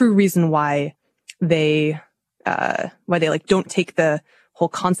of the true reason why they don't take the whole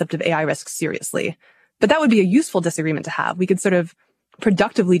concept of AI risks seriously. But that would be a useful disagreement to have. We could sort of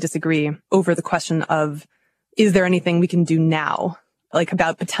productively disagree over the question of, is there anything we can do now,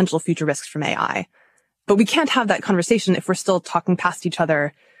 about potential future risks from AI? But we can't have that conversation if we're still talking past each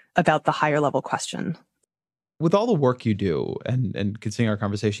other about the higher level question. With all the work you do and continuing our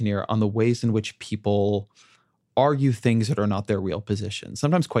conversation here on the ways in which people argue things that are not their real position,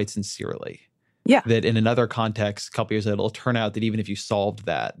 sometimes quite sincerely. Yeah. That in another context, a couple years later, it'll turn out that even if you solved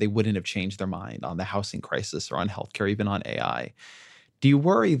that, they wouldn't have changed their mind on the housing crisis or on healthcare, even on AI. Do you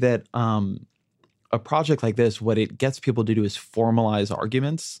worry that a project like this, what it gets people to do is formalize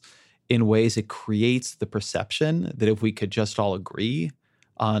arguments in ways it creates the perception that if we could just all agree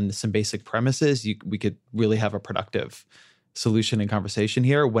on some basic premises, we could really have a productive solution and conversation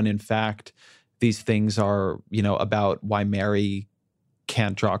here, when in fact these things are, about why Mary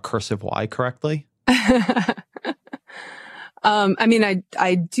can't draw a cursive Y correctly?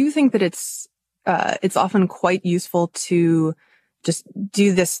 I do think that it's often quite useful to just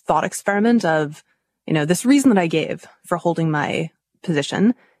do this thought experiment of, this reason that I gave for holding my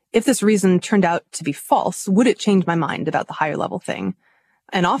position. If this reason turned out to be false, would it change my mind about the higher level thing?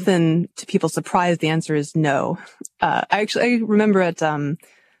 And often, to people's surprise, the answer is no. I remember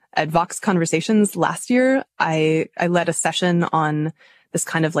at Vox Conversations last year, I led a session on this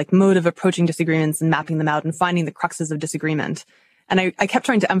kind of mode of approaching disagreements and mapping them out and finding the cruxes of disagreement. And I kept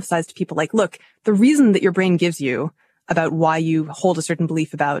trying to emphasize to people, look, the reason that your brain gives you about why you hold a certain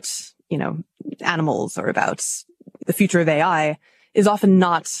belief about, animals or about the future of AI is often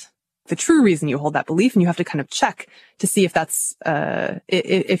not the true reason you hold that belief. And you have to kind of check to see if that's,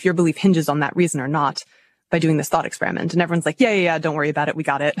 if your belief hinges on that reason or not by doing this thought experiment. And everyone's like, yeah, don't worry about it. We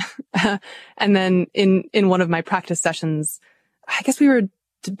got it. And then in one of my practice sessions, I guess we were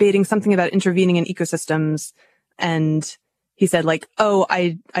debating something about intervening in ecosystems. And he said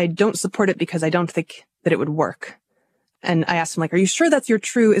I don't support it because I don't think that it would work. And I asked him, are you sure that's your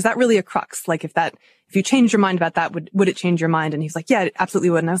true? Is that really a crux? If you changed your mind about that, would it change your mind? And he's like, yeah, it absolutely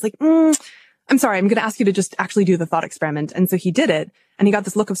would. And I was like, I'm sorry, I'm going to ask you to just actually do the thought experiment. And so he did it, and he got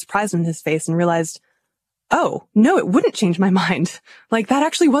this look of surprise on his face and realized, oh, no, it wouldn't change my mind. That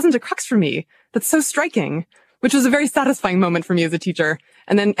actually wasn't a crux for me. That's so striking, which was a very satisfying moment for me as a teacher.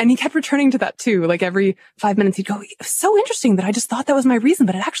 And he kept returning to that too. Every 5 minutes he'd go, so interesting that I just thought that was my reason,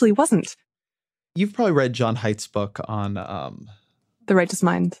 but it actually wasn't. You've probably read John Haidt's book on The Righteous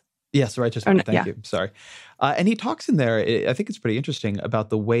Mind. Yes, righteous. Thank you. Sorry. And he talks in there, I think it's pretty interesting, about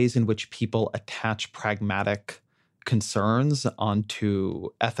the ways in which people attach pragmatic concerns onto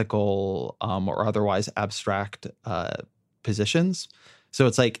ethical or otherwise abstract positions. So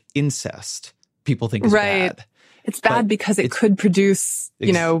it's like incest. People think is bad. It's bad because it could produce,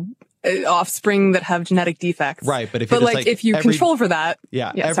 offspring that have genetic defects. Right, but if you control for that,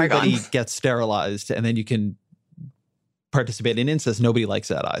 everybody gets sterilized, and then you can participate in incest. Nobody likes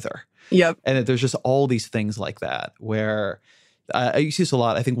that either. Yep. And there's just all these things like that where I see this a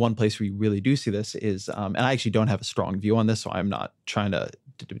lot. I think one place where you really do see this is, and I actually don't have a strong view on this, so I'm not trying to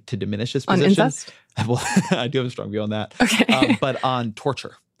diminish this position. On incest? Well, I do have a strong view on that. Okay. But on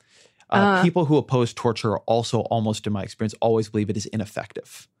torture. People who oppose torture also, almost in my experience, always believe it is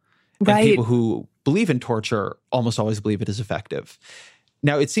ineffective. Right. And people who believe in torture almost always believe it is effective.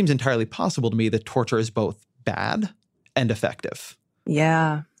 Now, it seems entirely possible to me that torture is both bad and effective.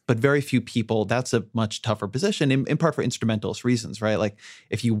 Yeah. But very few people, that's a much tougher position, in part for instrumentalist reasons, right? Like,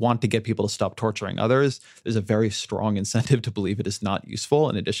 if you want to get people to stop torturing others, there's a very strong incentive to believe it is not useful,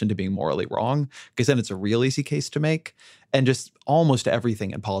 in addition to being morally wrong, because then it's a real easy case to make. And just almost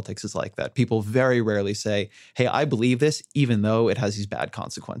everything in politics is like that. People very rarely say, hey, I believe this, even though it has these bad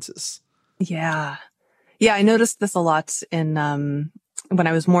consequences. Yeah. Yeah, I noticed this a lot in when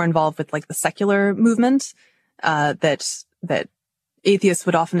I was more involved with like the secular movement, that atheists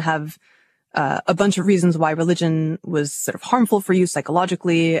would often have a bunch of reasons why religion was sort of harmful for you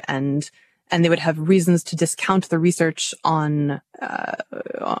psychologically, and they would have reasons to discount the research on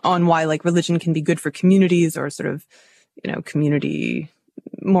why like religion can be good for communities or sort of, community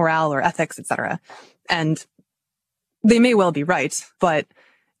morale or ethics, etc. And they may well be right, but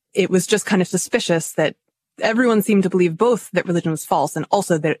it was just kind of suspicious that everyone seemed to believe both that religion was false and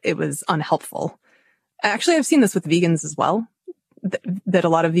also that it was unhelpful. Actually, I've seen this with vegans as well, that a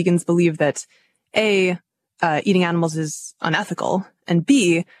lot of vegans believe that A, eating animals is unethical, and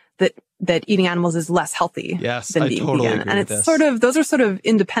B, that eating animals is less healthy than being vegan. And it's those are sort of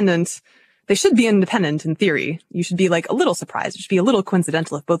independent. They should be independent in theory. You should be like a little surprised. It should be a little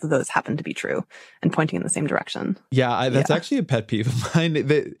coincidental if both of those happen to be true and pointing in the same direction. Yeah, that's actually a pet peeve of mine.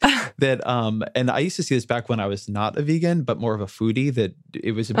 And I used to see this back when I was not a vegan, but more of a foodie. That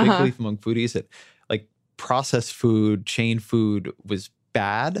it was a big belief among foodies that like processed food, chain food was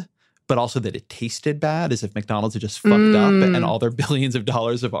bad, but also that it tasted bad, as if McDonald's had just fucked up and all their billions of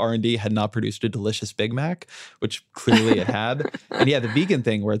dollars of R&D had not produced a delicious Big Mac, which clearly it had. And yeah, the vegan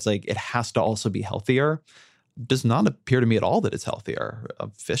thing where it's like it has to also be healthier does not appear to me at all that it's healthier.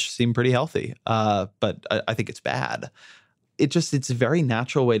 Fish seem pretty healthy, but I think it's bad. It's a very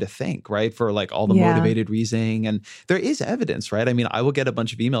natural way to think, right? For like all the motivated reasoning. And there is evidence, right? I mean, I will get a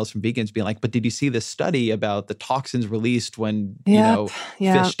bunch of emails from vegans being like, but did you see this study about the toxins released when,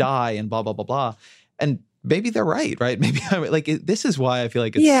 fish die and blah, blah, blah, blah. And maybe they're right? Maybe this is why I feel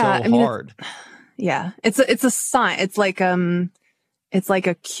like it's so hard. It's a sign. It's like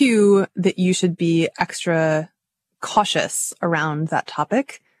a cue that you should be extra cautious around that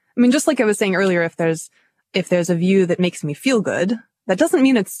topic. I mean, just like I was saying earlier, if there's a view that makes me feel good, that doesn't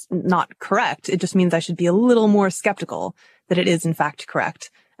mean it's not correct. It just means I should be a little more skeptical that it is in fact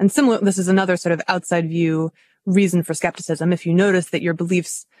correct. And this is another sort of outside view reason for skepticism. If you notice that your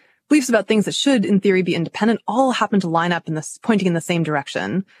beliefs about things that should in theory be independent all happen to line up pointing in the same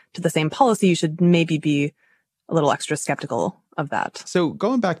direction to the same policy, you should maybe be a little extra skeptical of that. So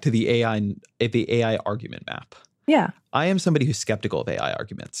going back to the AI argument map. Yeah. I am somebody who's skeptical of AI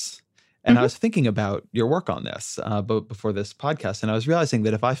arguments. And I was thinking about your work on this before this podcast, and I was realizing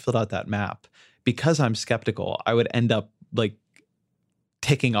that if I filled out that map, because I'm skeptical, I would end up like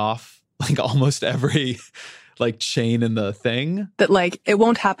ticking off like almost every like chain in the thing. That like it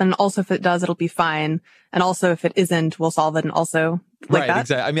won't happen. Also, if it does, it'll be fine. And also, if it isn't, we'll solve it. And also, like that.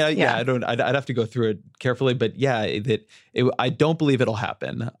 Exactly. I mean, I'd have to go through it carefully, but I don't believe it'll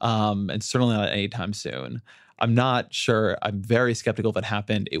happen, and certainly not anytime soon. I'm not sure. I'm very skeptical if it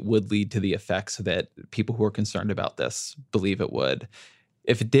happened, it would lead to the effects that people who are concerned about this believe it would.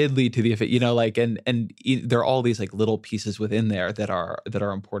 If it did lead to the effect, and there are all these like little pieces within there that are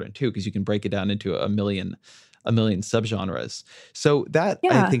important too, because you can break it down into a million subgenres. So that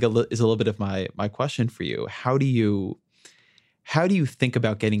I think is a little bit of my question for you. How do you think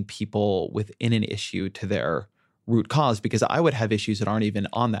about getting people within an issue to their root cause? Because I would have issues that aren't even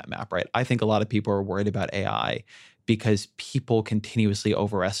on that map, right? I think a lot of people are worried about AI because people continuously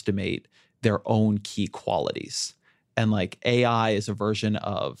overestimate their own key qualities. And like AI is a version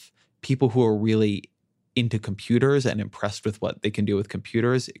of people who are really into computers and impressed with what they can do with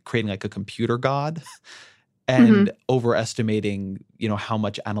computers, creating like a computer god. and overestimating, how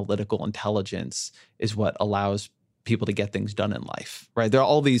much analytical intelligence is what allows people to get things done in life, right? There are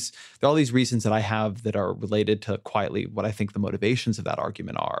all these reasons that I have that are related to quietly what I think the motivations of that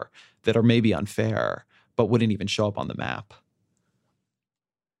argument are that are maybe unfair, but wouldn't even show up on the map.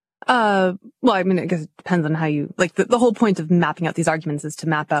 Well, I mean, I guess it depends on how you, like, the whole point of mapping out these arguments is to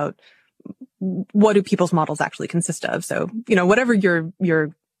map out what do people's models actually consist of. So, whatever your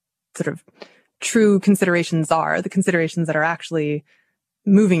sort of true considerations are, the considerations that are actually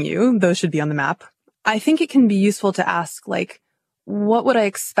moving you, those should be on the map. I think it can be useful to ask, like, what would I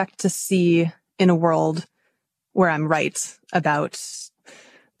expect to see in a world where I'm right about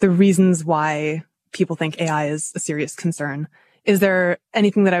the reasons why people think AI is a serious concern? Is there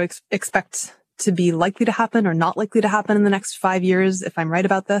anything that I would expect to be likely to happen or not likely to happen in the next 5 years if I'm right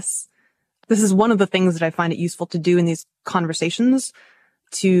about this? This is one of the things that I find it useful to do in these conversations,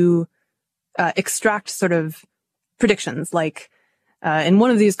 to extract sort of predictions. Like in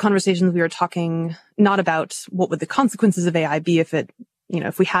one of these conversations, we were talking not about what would the consequences of AI be if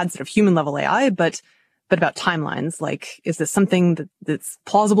if we had sort of human level AI, but about timelines. Like, is this something that's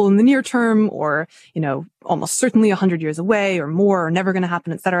plausible in the near term, or, almost certainly 100 years away or more, or never going to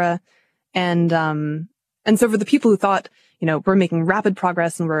happen, et cetera. And so for the people who thought, we're making rapid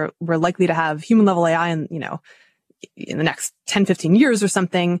progress and we're likely to have human level AI in the next 10, 15 years or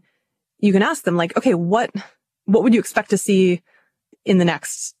something, you can ask them, like, okay, what would you expect to see in the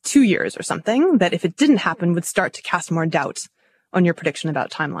next 2 years or something that, if it didn't happen, would start to cast more doubt on your prediction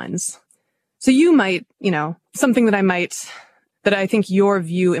about timelines? So you might, something that I think your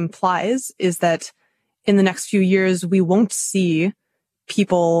view implies is that in the next few years, we won't see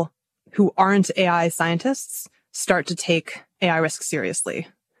people who aren't AI scientists start to take AI risks seriously.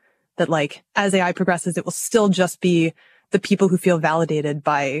 That, like, as AI progresses, it will still just be the people who feel validated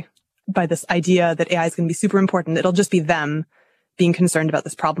by this idea that AI is going to be super important. It'll just be them being concerned about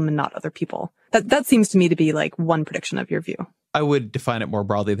this problem and not other people. That seems to me to be like one prediction of your view. I would define it more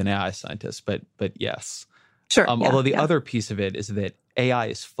broadly than AI scientists, but yes. Sure. Although the other piece of it is that AI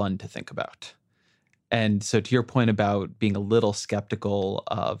is fun to think about. And so to your point about being a little skeptical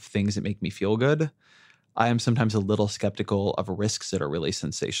of things that make me feel good, I am sometimes a little skeptical of risks that are really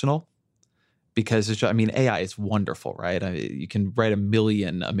sensational. Because, AI is wonderful, right? You can write a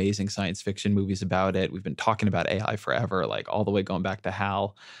million amazing science fiction movies about it. We've been talking about AI forever, like all the way going back to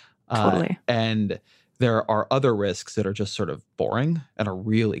HAL. Totally. And there are other risks that are just sort of boring and are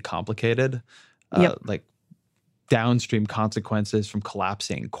really complicated, like downstream consequences from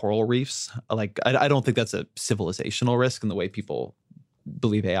collapsing coral reefs. Like, I don't think that's a civilizational risk in the way people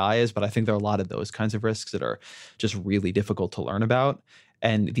believe AI is, but I think there are a lot of those kinds of risks that are just really difficult to learn about.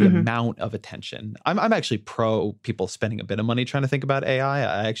 And the amount of attention. I'm actually pro people spending a bit of money trying to think about AI.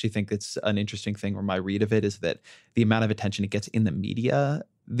 I actually think it's an interesting thing where my read of it is that the amount of attention it gets in the media,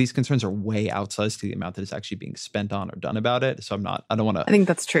 these concerns are way outsized to the amount that is actually being spent on or done about it. So I don't want to, I think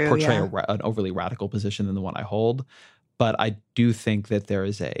that's true, portray an overly radical position than the one I hold. But I do think that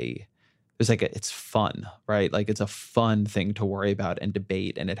it's fun, right? Like, it's a fun thing to worry about and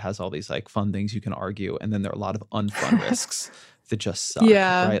debate, and it has all these like fun things you can argue. And then there are a lot of unfun risks that just suck,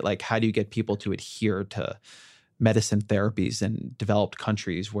 right? Like, how do you get people to adhere to medicine therapies in developed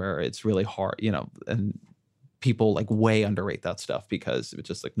countries where it's really hard, and people like way underrate that stuff because it's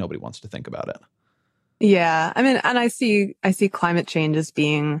just like nobody wants to think about it. Yeah. I mean, and I see climate change as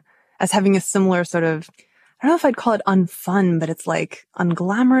having a similar sort of, I don't know if I'd call it unfun, but it's like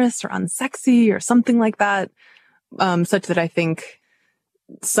unglamorous or unsexy or something like that. Such that I think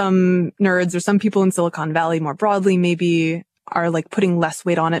some nerds or some people in Silicon Valley more broadly maybe are like putting less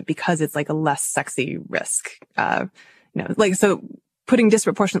weight on it because it's like a less sexy risk. So putting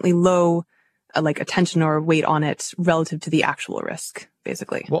disproportionately low like attention or weight on it relative to the actual risk,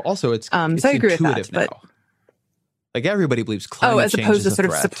 basically. Well, also it's so I agree with that, now. But like, everybody believes climate change is a threat. as opposed to sort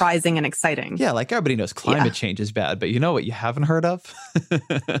of surprising and exciting. Yeah, like everybody knows climate change is bad, but you know what you haven't heard of?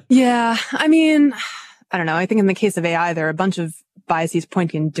 Yeah, I mean, I don't know. I think in the case of AI, there are a bunch of biases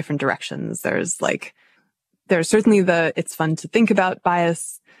pointing in different directions. There's certainly it's fun to think about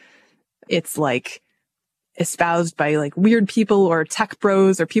bias. It's like espoused by like weird people or tech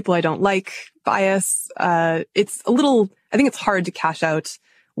bros or people I don't like bias. It's a little, I think it's hard to cash out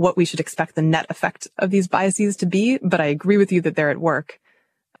what we should expect the net effect of these biases to be, but I agree with you that they're at work.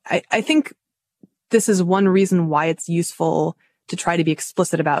 I think this is one reason why it's useful to try to be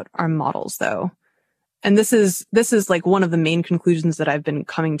explicit about our models, though. And this is like one of the main conclusions that I've been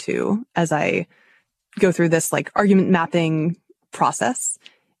coming to as I go through this like argument mapping process,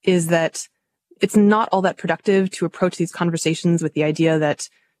 is that it's not all that productive to approach these conversations with the idea that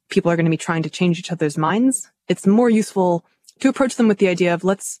people are going to be trying to change each other's minds. it's more useful to approach them with the idea of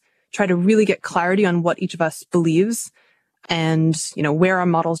let's try to really get clarity on what each of us believes and, where our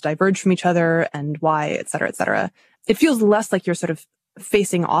models diverge from each other and why, et cetera, et cetera. It feels less like you're sort of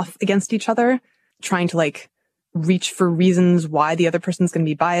facing off against each other, trying to reach for reasons why the other person's going to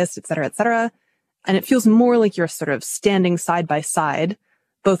be biased, et cetera, et cetera. And it feels more like you're sort of standing side by side,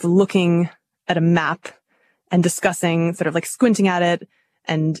 both looking at a map and discussing, sort of squinting at it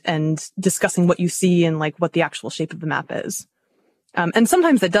and discussing what you see and what the actual shape of the map is. And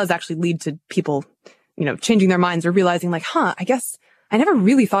sometimes that does actually lead to people, changing their minds or realizing I guess I never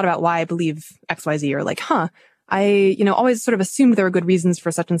really thought about why I believe XYZ, or I, always sort of assumed there were good reasons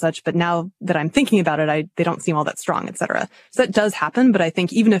for such and such, but now that I'm thinking about it, they don't seem all that strong, et cetera. So that does happen. But I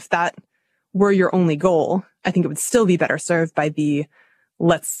think even if that were your only goal, I think it would still be better served by the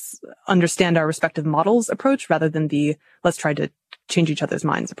let's understand our respective models approach rather than the let's try to change each other's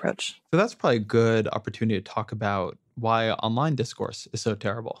minds approach. So that's probably a good opportunity to talk about why online discourse is so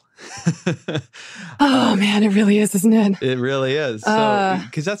terrible. Oh man, it really is, isn't it? It really is. So,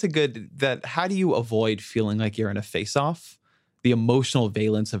 because that's how do you avoid feeling like you're in a face-off? The emotional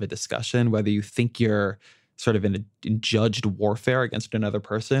valence of a discussion, whether you think you're sort of in judged warfare against another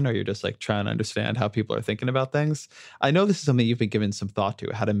person, or you're just trying to understand how people are thinking about things. I know this is something you've been given some thought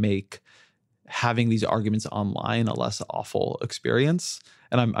to, how to make having these arguments online a less awful experience.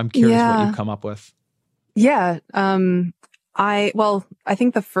 And I'm curious what you've come up with. Yeah. I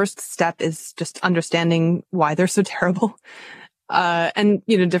think the first step is just understanding why they're so terrible. And,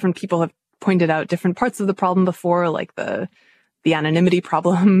 different people have pointed out different parts of the problem before, like the anonymity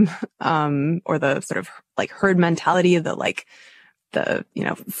problem, or the sort of herd mentality, the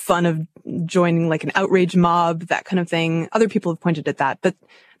fun of joining an outrage mob, that kind of thing. Other people have pointed at that. But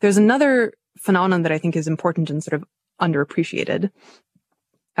there's another phenomenon that I think is important and sort of underappreciated.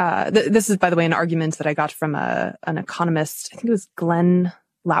 This is, by the way, an argument that I got from an economist. I think it was Glenn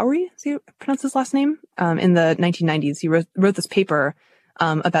Lowry, is he pronounce his last name? In the 1990s, he wrote this paper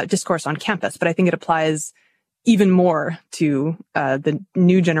about discourse on campus, but I think it applies even more to the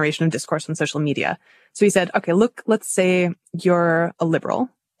new generation of discourse on social media. So he said, okay, look, let's say you're a liberal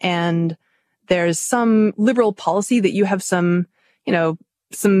and there's some liberal policy that you have some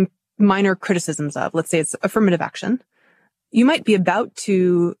minor criticisms of. Let's say it's affirmative action. You might be about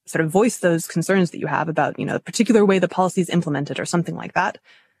to sort of voice those concerns that you have about, a particular way the policy is implemented or something like that.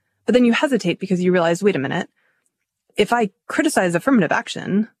 But then you hesitate because you realize, wait a minute, if I criticize affirmative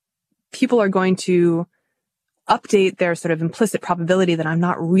action, people are going to update their sort of implicit probability that I'm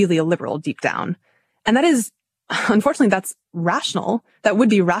not really a liberal deep down. And that is, unfortunately, that's rational. That would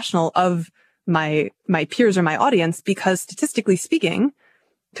be rational of my peers or my audience, because statistically speaking,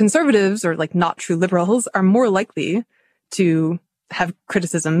 conservatives or not true liberals are more likely to have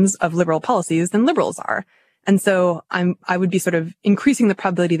criticisms of liberal policies than liberals are. And so I would be sort of increasing the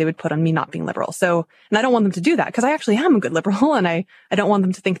probability they would put on me not being liberal. So, and I don't want them to do that because I actually am a good liberal and I don't want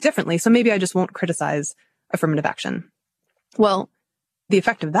them to think differently. So maybe I just won't criticize affirmative action. Well, the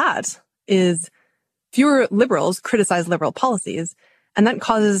effect of that is fewer liberals criticize liberal policies, and that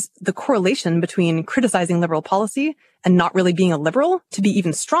causes the correlation between criticizing liberal policy and not really being a liberal to be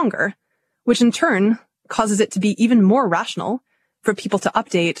even stronger, which in turn causes it to be even more rational for people to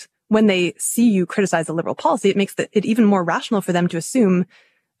update when they see you criticize a liberal policy. It makes it even more rational for them to assume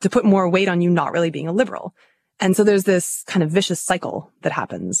to put more weight on you not really being a liberal. And so there's this kind of vicious cycle that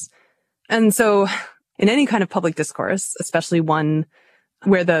happens. And so in any kind of public discourse, especially one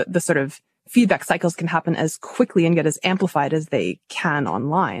where the sort of feedback cycles can happen as quickly and get as amplified as they can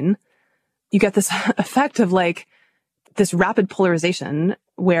online, you get this effect of this rapid polarization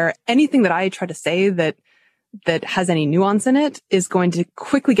where anything that I try to say that has any nuance in it is going to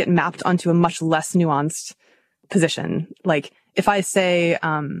quickly get mapped onto a much less nuanced position. If I say,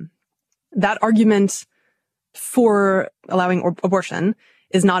 that argument for allowing abortion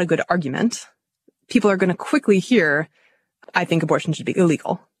is not a good argument, people are going to quickly hear, I think abortion should be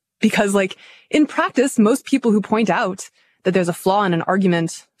illegal. Because in practice, most people who point out that there's a flaw in an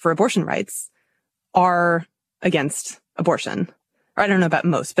argument for abortion rights are against abortion. Or I don't know about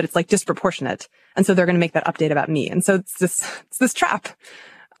most, but it's disproportionate. And so they're going to make that update about me. And so it's this trap,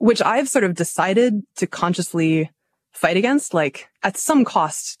 which I've sort of decided to consciously fight against, at some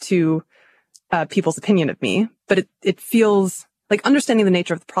cost to people's opinion of me. But it feels like understanding the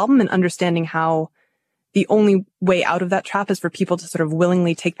nature of the problem and understanding how the only way out of that trap is for people to sort of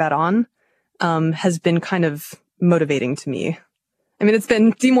willingly take that on, has been kind of motivating to me. I mean, it's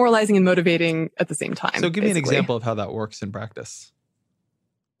been demoralizing and motivating at the same time. So give me an example of how that works in practice.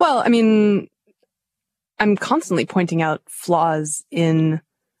 Well, I mean, I'm constantly pointing out flaws in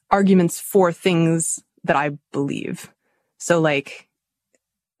arguments for things that I believe. So like,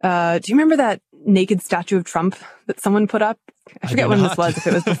 do you remember that naked statue of Trump that someone put up? I forget when this was, if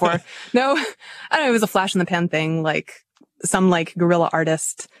it was before. No, I don't know. It was a flash in the pan thing. Like some like guerrilla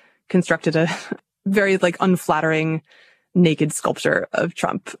artist constructed a very like unflattering naked sculpture of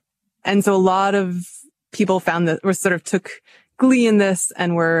Trump. And so a lot of people found that, or sort of took glee in this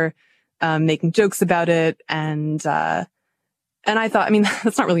and were making jokes about it. And I thought, I mean,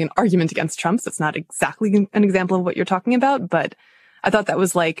 that's not really an argument against Trump. So it's not exactly an example of what you're talking about, but I thought that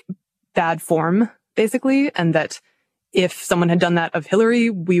was like bad form, basically. And that if someone had done that of Hillary,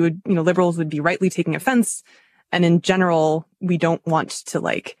 we would, liberals would be rightly taking offense. And in general, we don't want to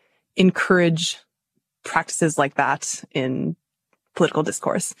like encourage practices like that in political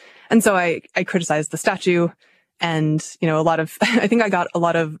discourse. And so I criticized the statue and, a lot of, I think I got a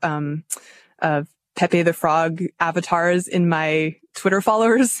lot of Pepe the Frog avatars in my Twitter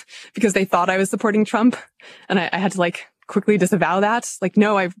followers because they thought I was supporting Trump. And I had to like quickly disavow that. Like,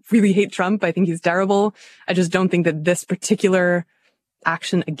 no, I really hate Trump. I think he's terrible. I just don't think that this particular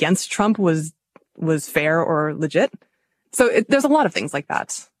action against Trump was fair or legit. So there's a lot of things like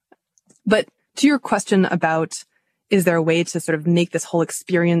that. But to your question about, is there a way to sort of make this whole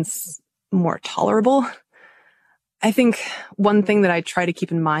experience more tolerable? I think one thing that I try to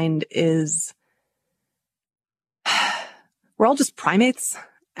keep in mind is we're all just primates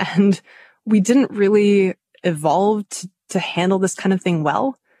and we didn't really evolve to handle this kind of thing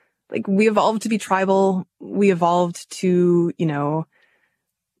well. Like we evolved to be tribal. We evolved to,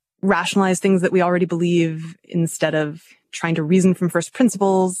 rationalize things that we already believe instead of trying to reason from first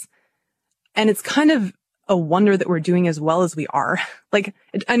principles. And it's kind of a wonder that we're doing as well as we are. Like,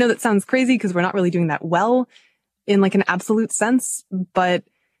 I know that sounds crazy because we're not really doing that well in like an absolute sense. But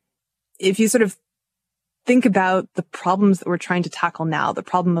if you sort of think about the problems that we're trying to tackle now, the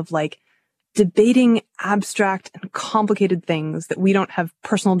problem of like debating abstract and complicated things that we don't have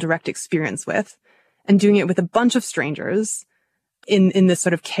personal direct experience with and doing it with a bunch of strangers in this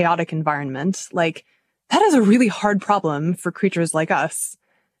sort of chaotic environment, like that is a really hard problem for creatures like us.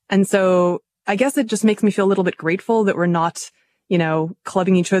 And so I guess it just makes me feel a little bit grateful that we're not,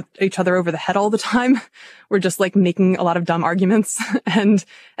 clubbing each other over the head all the time. We're just like making a lot of dumb arguments and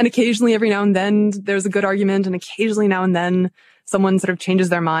occasionally every now and then there's a good argument and occasionally now and then someone sort of changes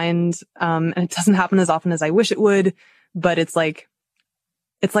their mind. And it doesn't happen as often as I wish it would, but it's like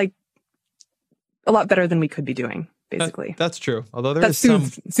a lot better than we could be doing, basically. That's true. Although there is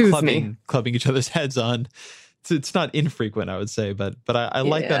some clubbing each other's heads on. It's not infrequent, I would say, but I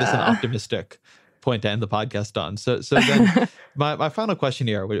like that as an optimistic point to end the podcast on. So then my final question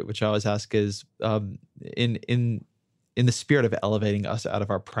here, which I always ask is, in the spirit of elevating us out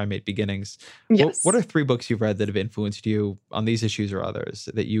of our primate beginnings, yes. What are 3 books you've read that have influenced you on these issues or others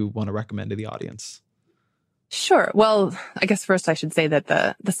that you want to recommend to the audience? Sure. Well, I guess first I should say that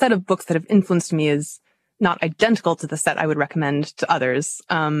the set of books that have influenced me is not identical to the set I would recommend to others.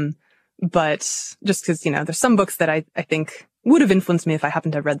 But just because, there's some books that I think would have influenced me if I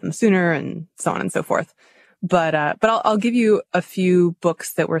happened to have read them sooner and so on and so forth. But I'll give you a few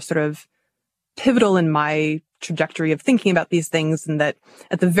books that were sort of pivotal in my trajectory of thinking about these things and that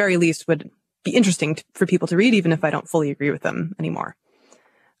at the very least would be interesting for people to read, even if I don't fully agree with them anymore.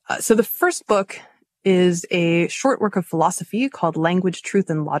 So the first book is a short work of philosophy called Language, Truth,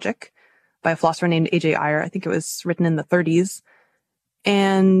 and Logic by a philosopher named A.J. Ayer. I think it was written in the 30s.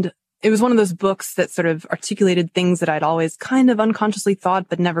 And it was one of those books that sort of articulated things that I'd always kind of unconsciously thought,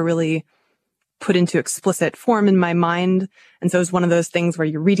 but never really put into explicit form in my mind. And so it was one of those things where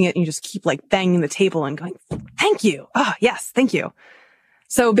you're reading it and you just keep like banging the table and going, thank you. Ah, yes, thank you.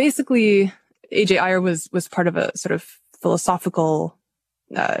 So basically, A.J. Ayer was part of a sort of philosophical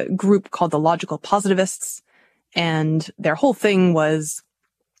group called the Logical Positivists. And their whole thing was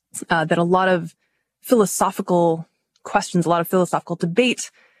that a lot of philosophical questions, a lot of philosophical debate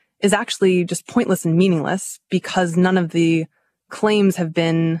is actually just pointless and meaningless because none of the claims have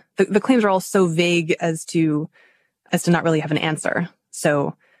been, the claims are all so vague as to not really have an answer.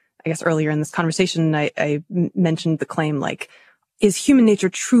 So I guess earlier in this conversation, I mentioned the claim like, is human nature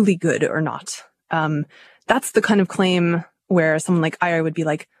truly good or not? That's the kind of claim where someone like Ayer would be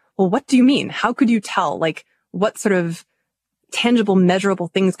like, well, what do you mean? How could you tell? Like, what sort of tangible, measurable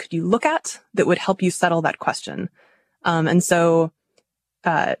things could you look at that would help you settle that question? And so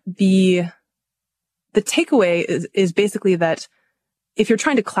the takeaway is basically that if you're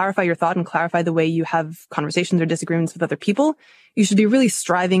trying to clarify your thought and clarify the way you have conversations or disagreements with other people, you should be really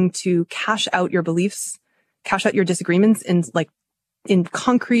striving to cash out your beliefs, cash out your disagreements in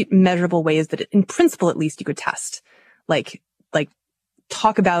concrete, measurable ways that in principle, at least you could test. Like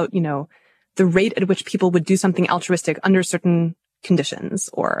talk about, the rate at which people would do something altruistic under certain conditions.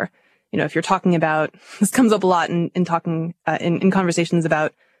 Or, if you're talking about, this comes up a lot in talking, in conversations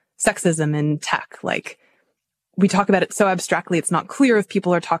about sexism in tech. Like, we talk about it so abstractly, it's not clear if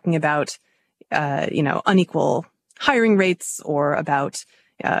people are talking about, unequal hiring rates or about,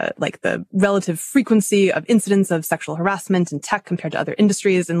 like the relative frequency of incidents of sexual harassment in tech compared to other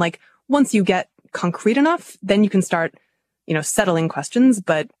industries. And like, once you get concrete enough, then you can start, settling questions,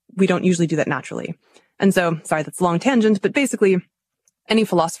 but we don't usually do that naturally. And so, sorry, that's a long tangent, but basically any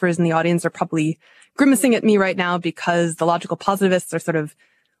philosophers in the audience are probably grimacing at me right now because the logical positivists are sort of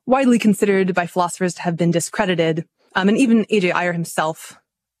widely considered by philosophers to have been discredited. And even A.J. Iyer himself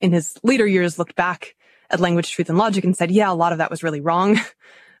in his later years looked back at Language, Truth, and Logic and said, yeah, a lot of that was really wrong.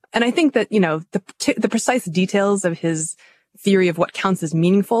 And I think that, the precise details of his theory of what counts as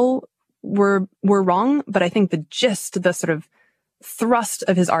meaningful were wrong. But I think the gist, the sort of thrust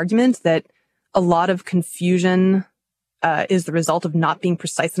of his argument that a lot of confusion is the result of not being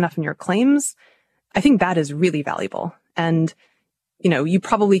precise enough in your claims, I think that is really valuable. And, you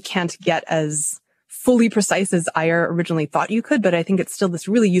probably can't get as fully precise as Iyer originally thought you could, but I think it's still this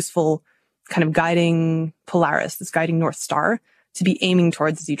really useful kind of guiding Polaris, this guiding North Star to be aiming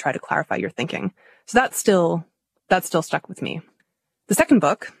towards as you try to clarify your thinking. So that's still stuck with me. The second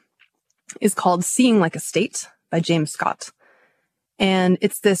book is called Seeing Like a State by James Scott. And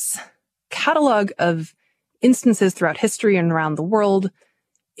it's this catalog of instances throughout history and around the world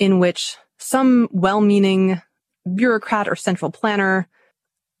in which some well-meaning bureaucrat or central planner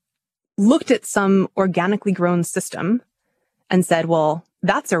looked at some organically grown system and said, well,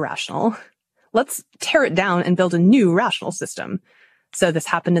 that's irrational. Let's tear it down and build a new rational system. So this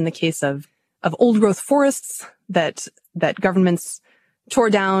happened in the case of old growth forests that governments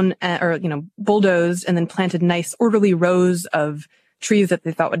tore down or bulldozed and then planted nice orderly rows of trees that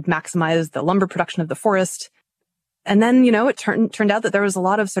they thought would maximize the lumber production of the forest. And then, it turned out that there was a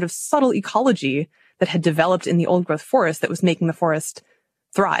lot of sort of subtle ecology that had developed in the old growth forest that was making the forest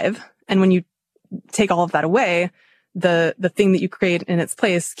thrive. And when you take all of that away, the thing that you create in its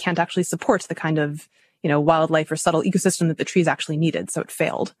place can't actually support the kind of, wildlife or subtle ecosystem that the trees actually needed. So it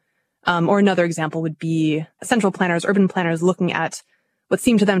failed. Or another example would be central planners, urban planners looking at what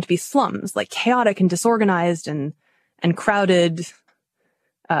seemed to them to be slums, like chaotic and disorganized and crowded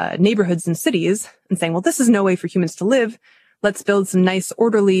neighborhoods and cities, and saying, well, this is no way for humans to live. Let's build some nice,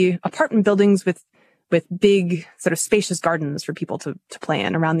 orderly apartment buildings with big, sort of spacious gardens for people to play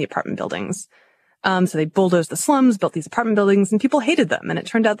in around the apartment buildings. So they bulldozed the slums, built these apartment buildings, and people hated them. And it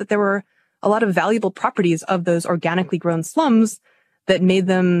turned out that there were a lot of valuable properties of those organically grown slums that made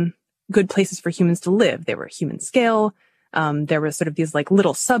them good places for humans to live. They were human scale. There were sort of these like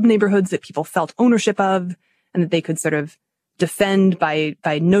little sub-neighborhoods that people felt ownership of and that they could sort of defend by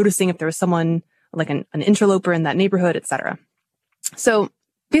noticing if there was someone like an interloper in that neighborhood, etc. So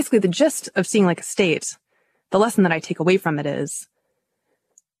basically the gist of Seeing Like a State, the lesson that I take away from it is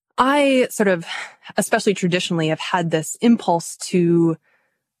I sort of, especially traditionally, have had this impulse to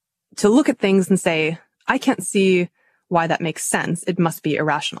look at things and say, I can't see why that makes sense. It must be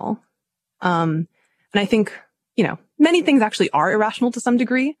irrational. And I think, many things actually are irrational to some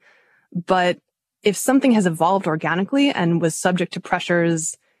degree, but if something has evolved organically and was subject to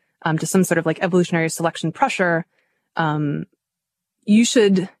pressures, to some sort of like evolutionary selection pressure,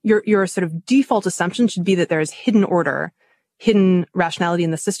 your sort of default assumption should be that there is hidden order, hidden rationality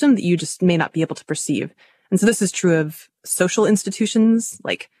in the system that you just may not be able to perceive. And so this is true of social institutions,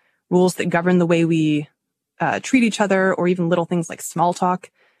 like rules that govern the way we treat each other, or even little things like small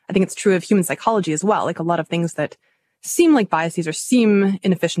talk. I think it's true of human psychology as well. Like a lot of things that seem like biases or seem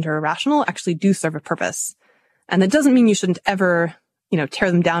inefficient or irrational actually do serve a purpose. And that doesn't mean you shouldn't ever,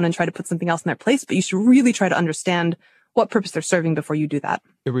 tear them down and try to put something else in their place, but you should really try to understand what purpose they're serving before you do that.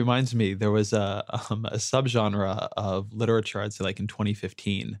 It reminds me, there was a subgenre of literature, I'd say like in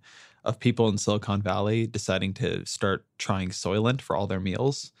 2015, of people in Silicon Valley deciding to start trying Soylent for all their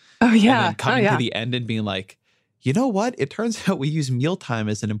meals. Oh, yeah. And then coming to the end and being like, you know what? It turns out we use mealtime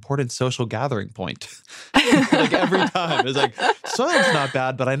as an important social gathering point. Like every time. It's like, Soylent's not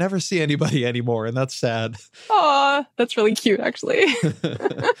bad, but I never see anybody anymore, and that's sad. Aw, that's really cute, actually.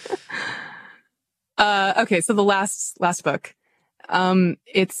 Okay, so the last book.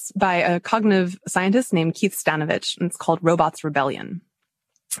 It's by a cognitive scientist named Keith Stanovich, and it's called Robots Rebellion.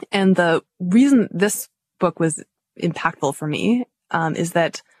 And the reason this book was impactful for me is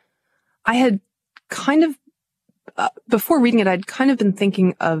that I had kind of, before reading it, I'd kind of been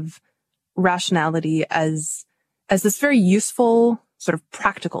thinking of rationality as this very useful sort of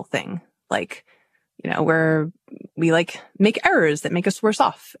practical thing, like, where we like make errors that make us worse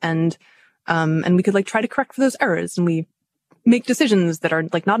off, and And we could like try to correct for those errors, and we make decisions that are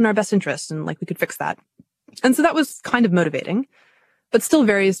like not in our best interest, and like we could fix that. And so that was kind of motivating, but still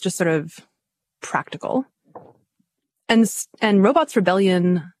very just sort of practical. And Robots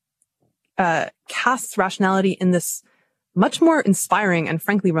Rebellion casts rationality in this much more inspiring and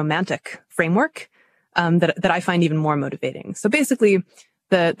frankly romantic framework that I find even more motivating. So basically,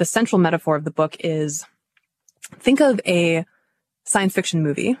 the central metaphor of the book is, think of a science fiction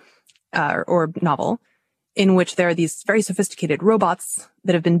movie or novel in which there are these very sophisticated robots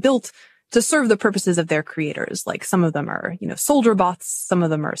that have been built to serve the purposes of their creators. Like some of them are, soldier bots, some of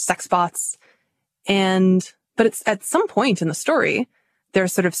them are sex bots. But it's at some point in the story, they're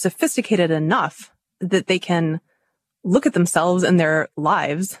sort of sophisticated enough that they can look at themselves and their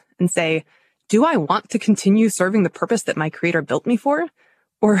lives and say, do I want to continue serving the purpose that my creator built me for?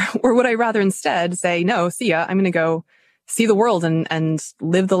 Or would I rather instead say, no, see ya, I'm going to go see the world and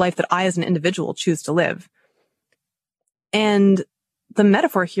live the life that I as an individual choose to live. And the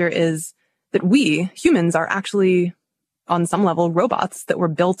metaphor here is that we, humans, are actually, on some level, robots that were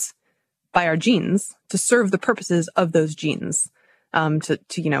built by our genes to serve the purposes of those genes,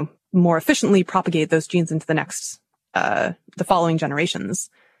 to more efficiently propagate those genes into the next, the following generations.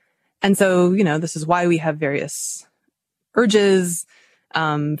 And so, this is why we have various urges,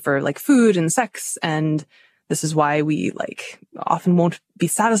 for like food and sex. And this is why we often won't be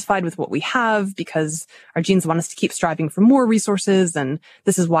satisfied with what we have, because our genes want us to keep striving for more resources. And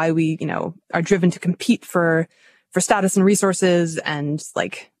this is why we, are driven to compete for status and resources and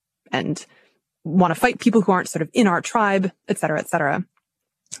want to fight people who aren't sort of in our tribe, et cetera, et cetera.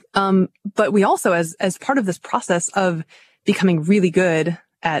 But we also, as part of this process of becoming really good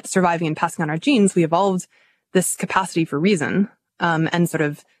at surviving and passing on our genes, we evolved this capacity for reason, and sort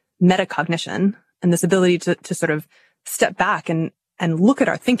of metacognition, and this ability to sort of step back and look at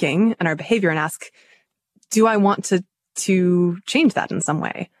our thinking and our behavior and ask, do I want to change that in some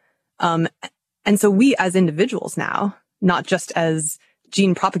way? And so we as individuals now, not just as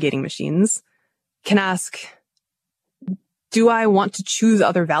gene propagating machines, can ask, do I want to choose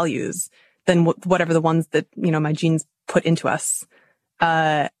other values than whatever the ones that, my genes put into us?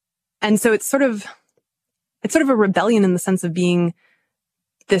 And so it's sort of a rebellion in the sense of being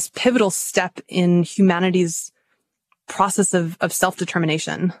this pivotal step in humanity's process of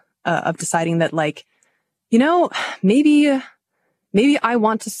self-determination, of deciding that maybe I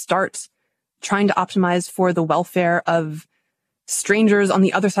want to start trying to optimize for the welfare of strangers on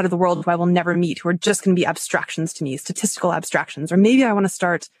the other side of the world who I will never meet, who are just going to be abstractions to me, statistical abstractions. Or maybe I want to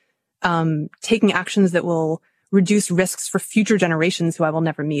start taking actions that will reduce risks for future generations who I will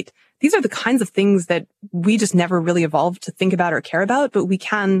never meet. These are the kinds of things that we just never really evolved to think about or care about, but we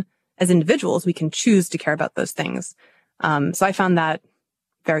can, as individuals, we can choose to care about those things. So I found that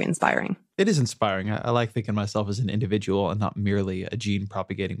very inspiring. It is inspiring. I like thinking of myself as an individual and not merely a gene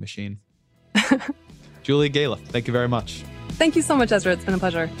propagating machine. Julia Galef, thank you very much. Thank you so much, Ezra. It's been a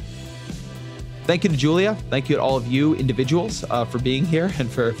pleasure. Thank you to Julia. Thank you to all of you individuals for being here and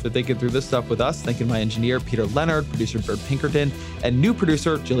for thinking through this stuff with us. Thank you to my engineer, Peter Leonard, producer Bert Pinkerton, and new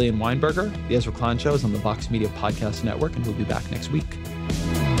producer, Jillian Weinberger. The Ezra Klein Show is on the Vox Media Podcast Network, and we'll be back next week.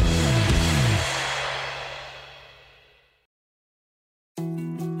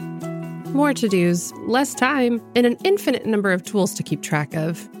 More to-dos, less time, and an infinite number of tools to keep track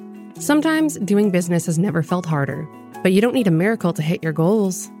of. Sometimes doing business has never felt harder, but you don't need a miracle to hit your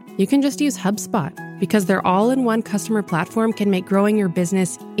goals. You can just use HubSpot, because their all-in-one customer platform can make growing your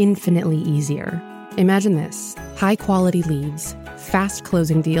business infinitely easier. Imagine this: high-quality leads, fast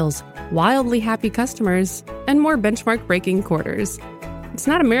closing deals, wildly happy customers, and more benchmark-breaking quarters. It's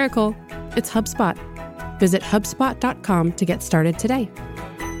not a miracle, it's HubSpot. Visit HubSpot.com to get started today.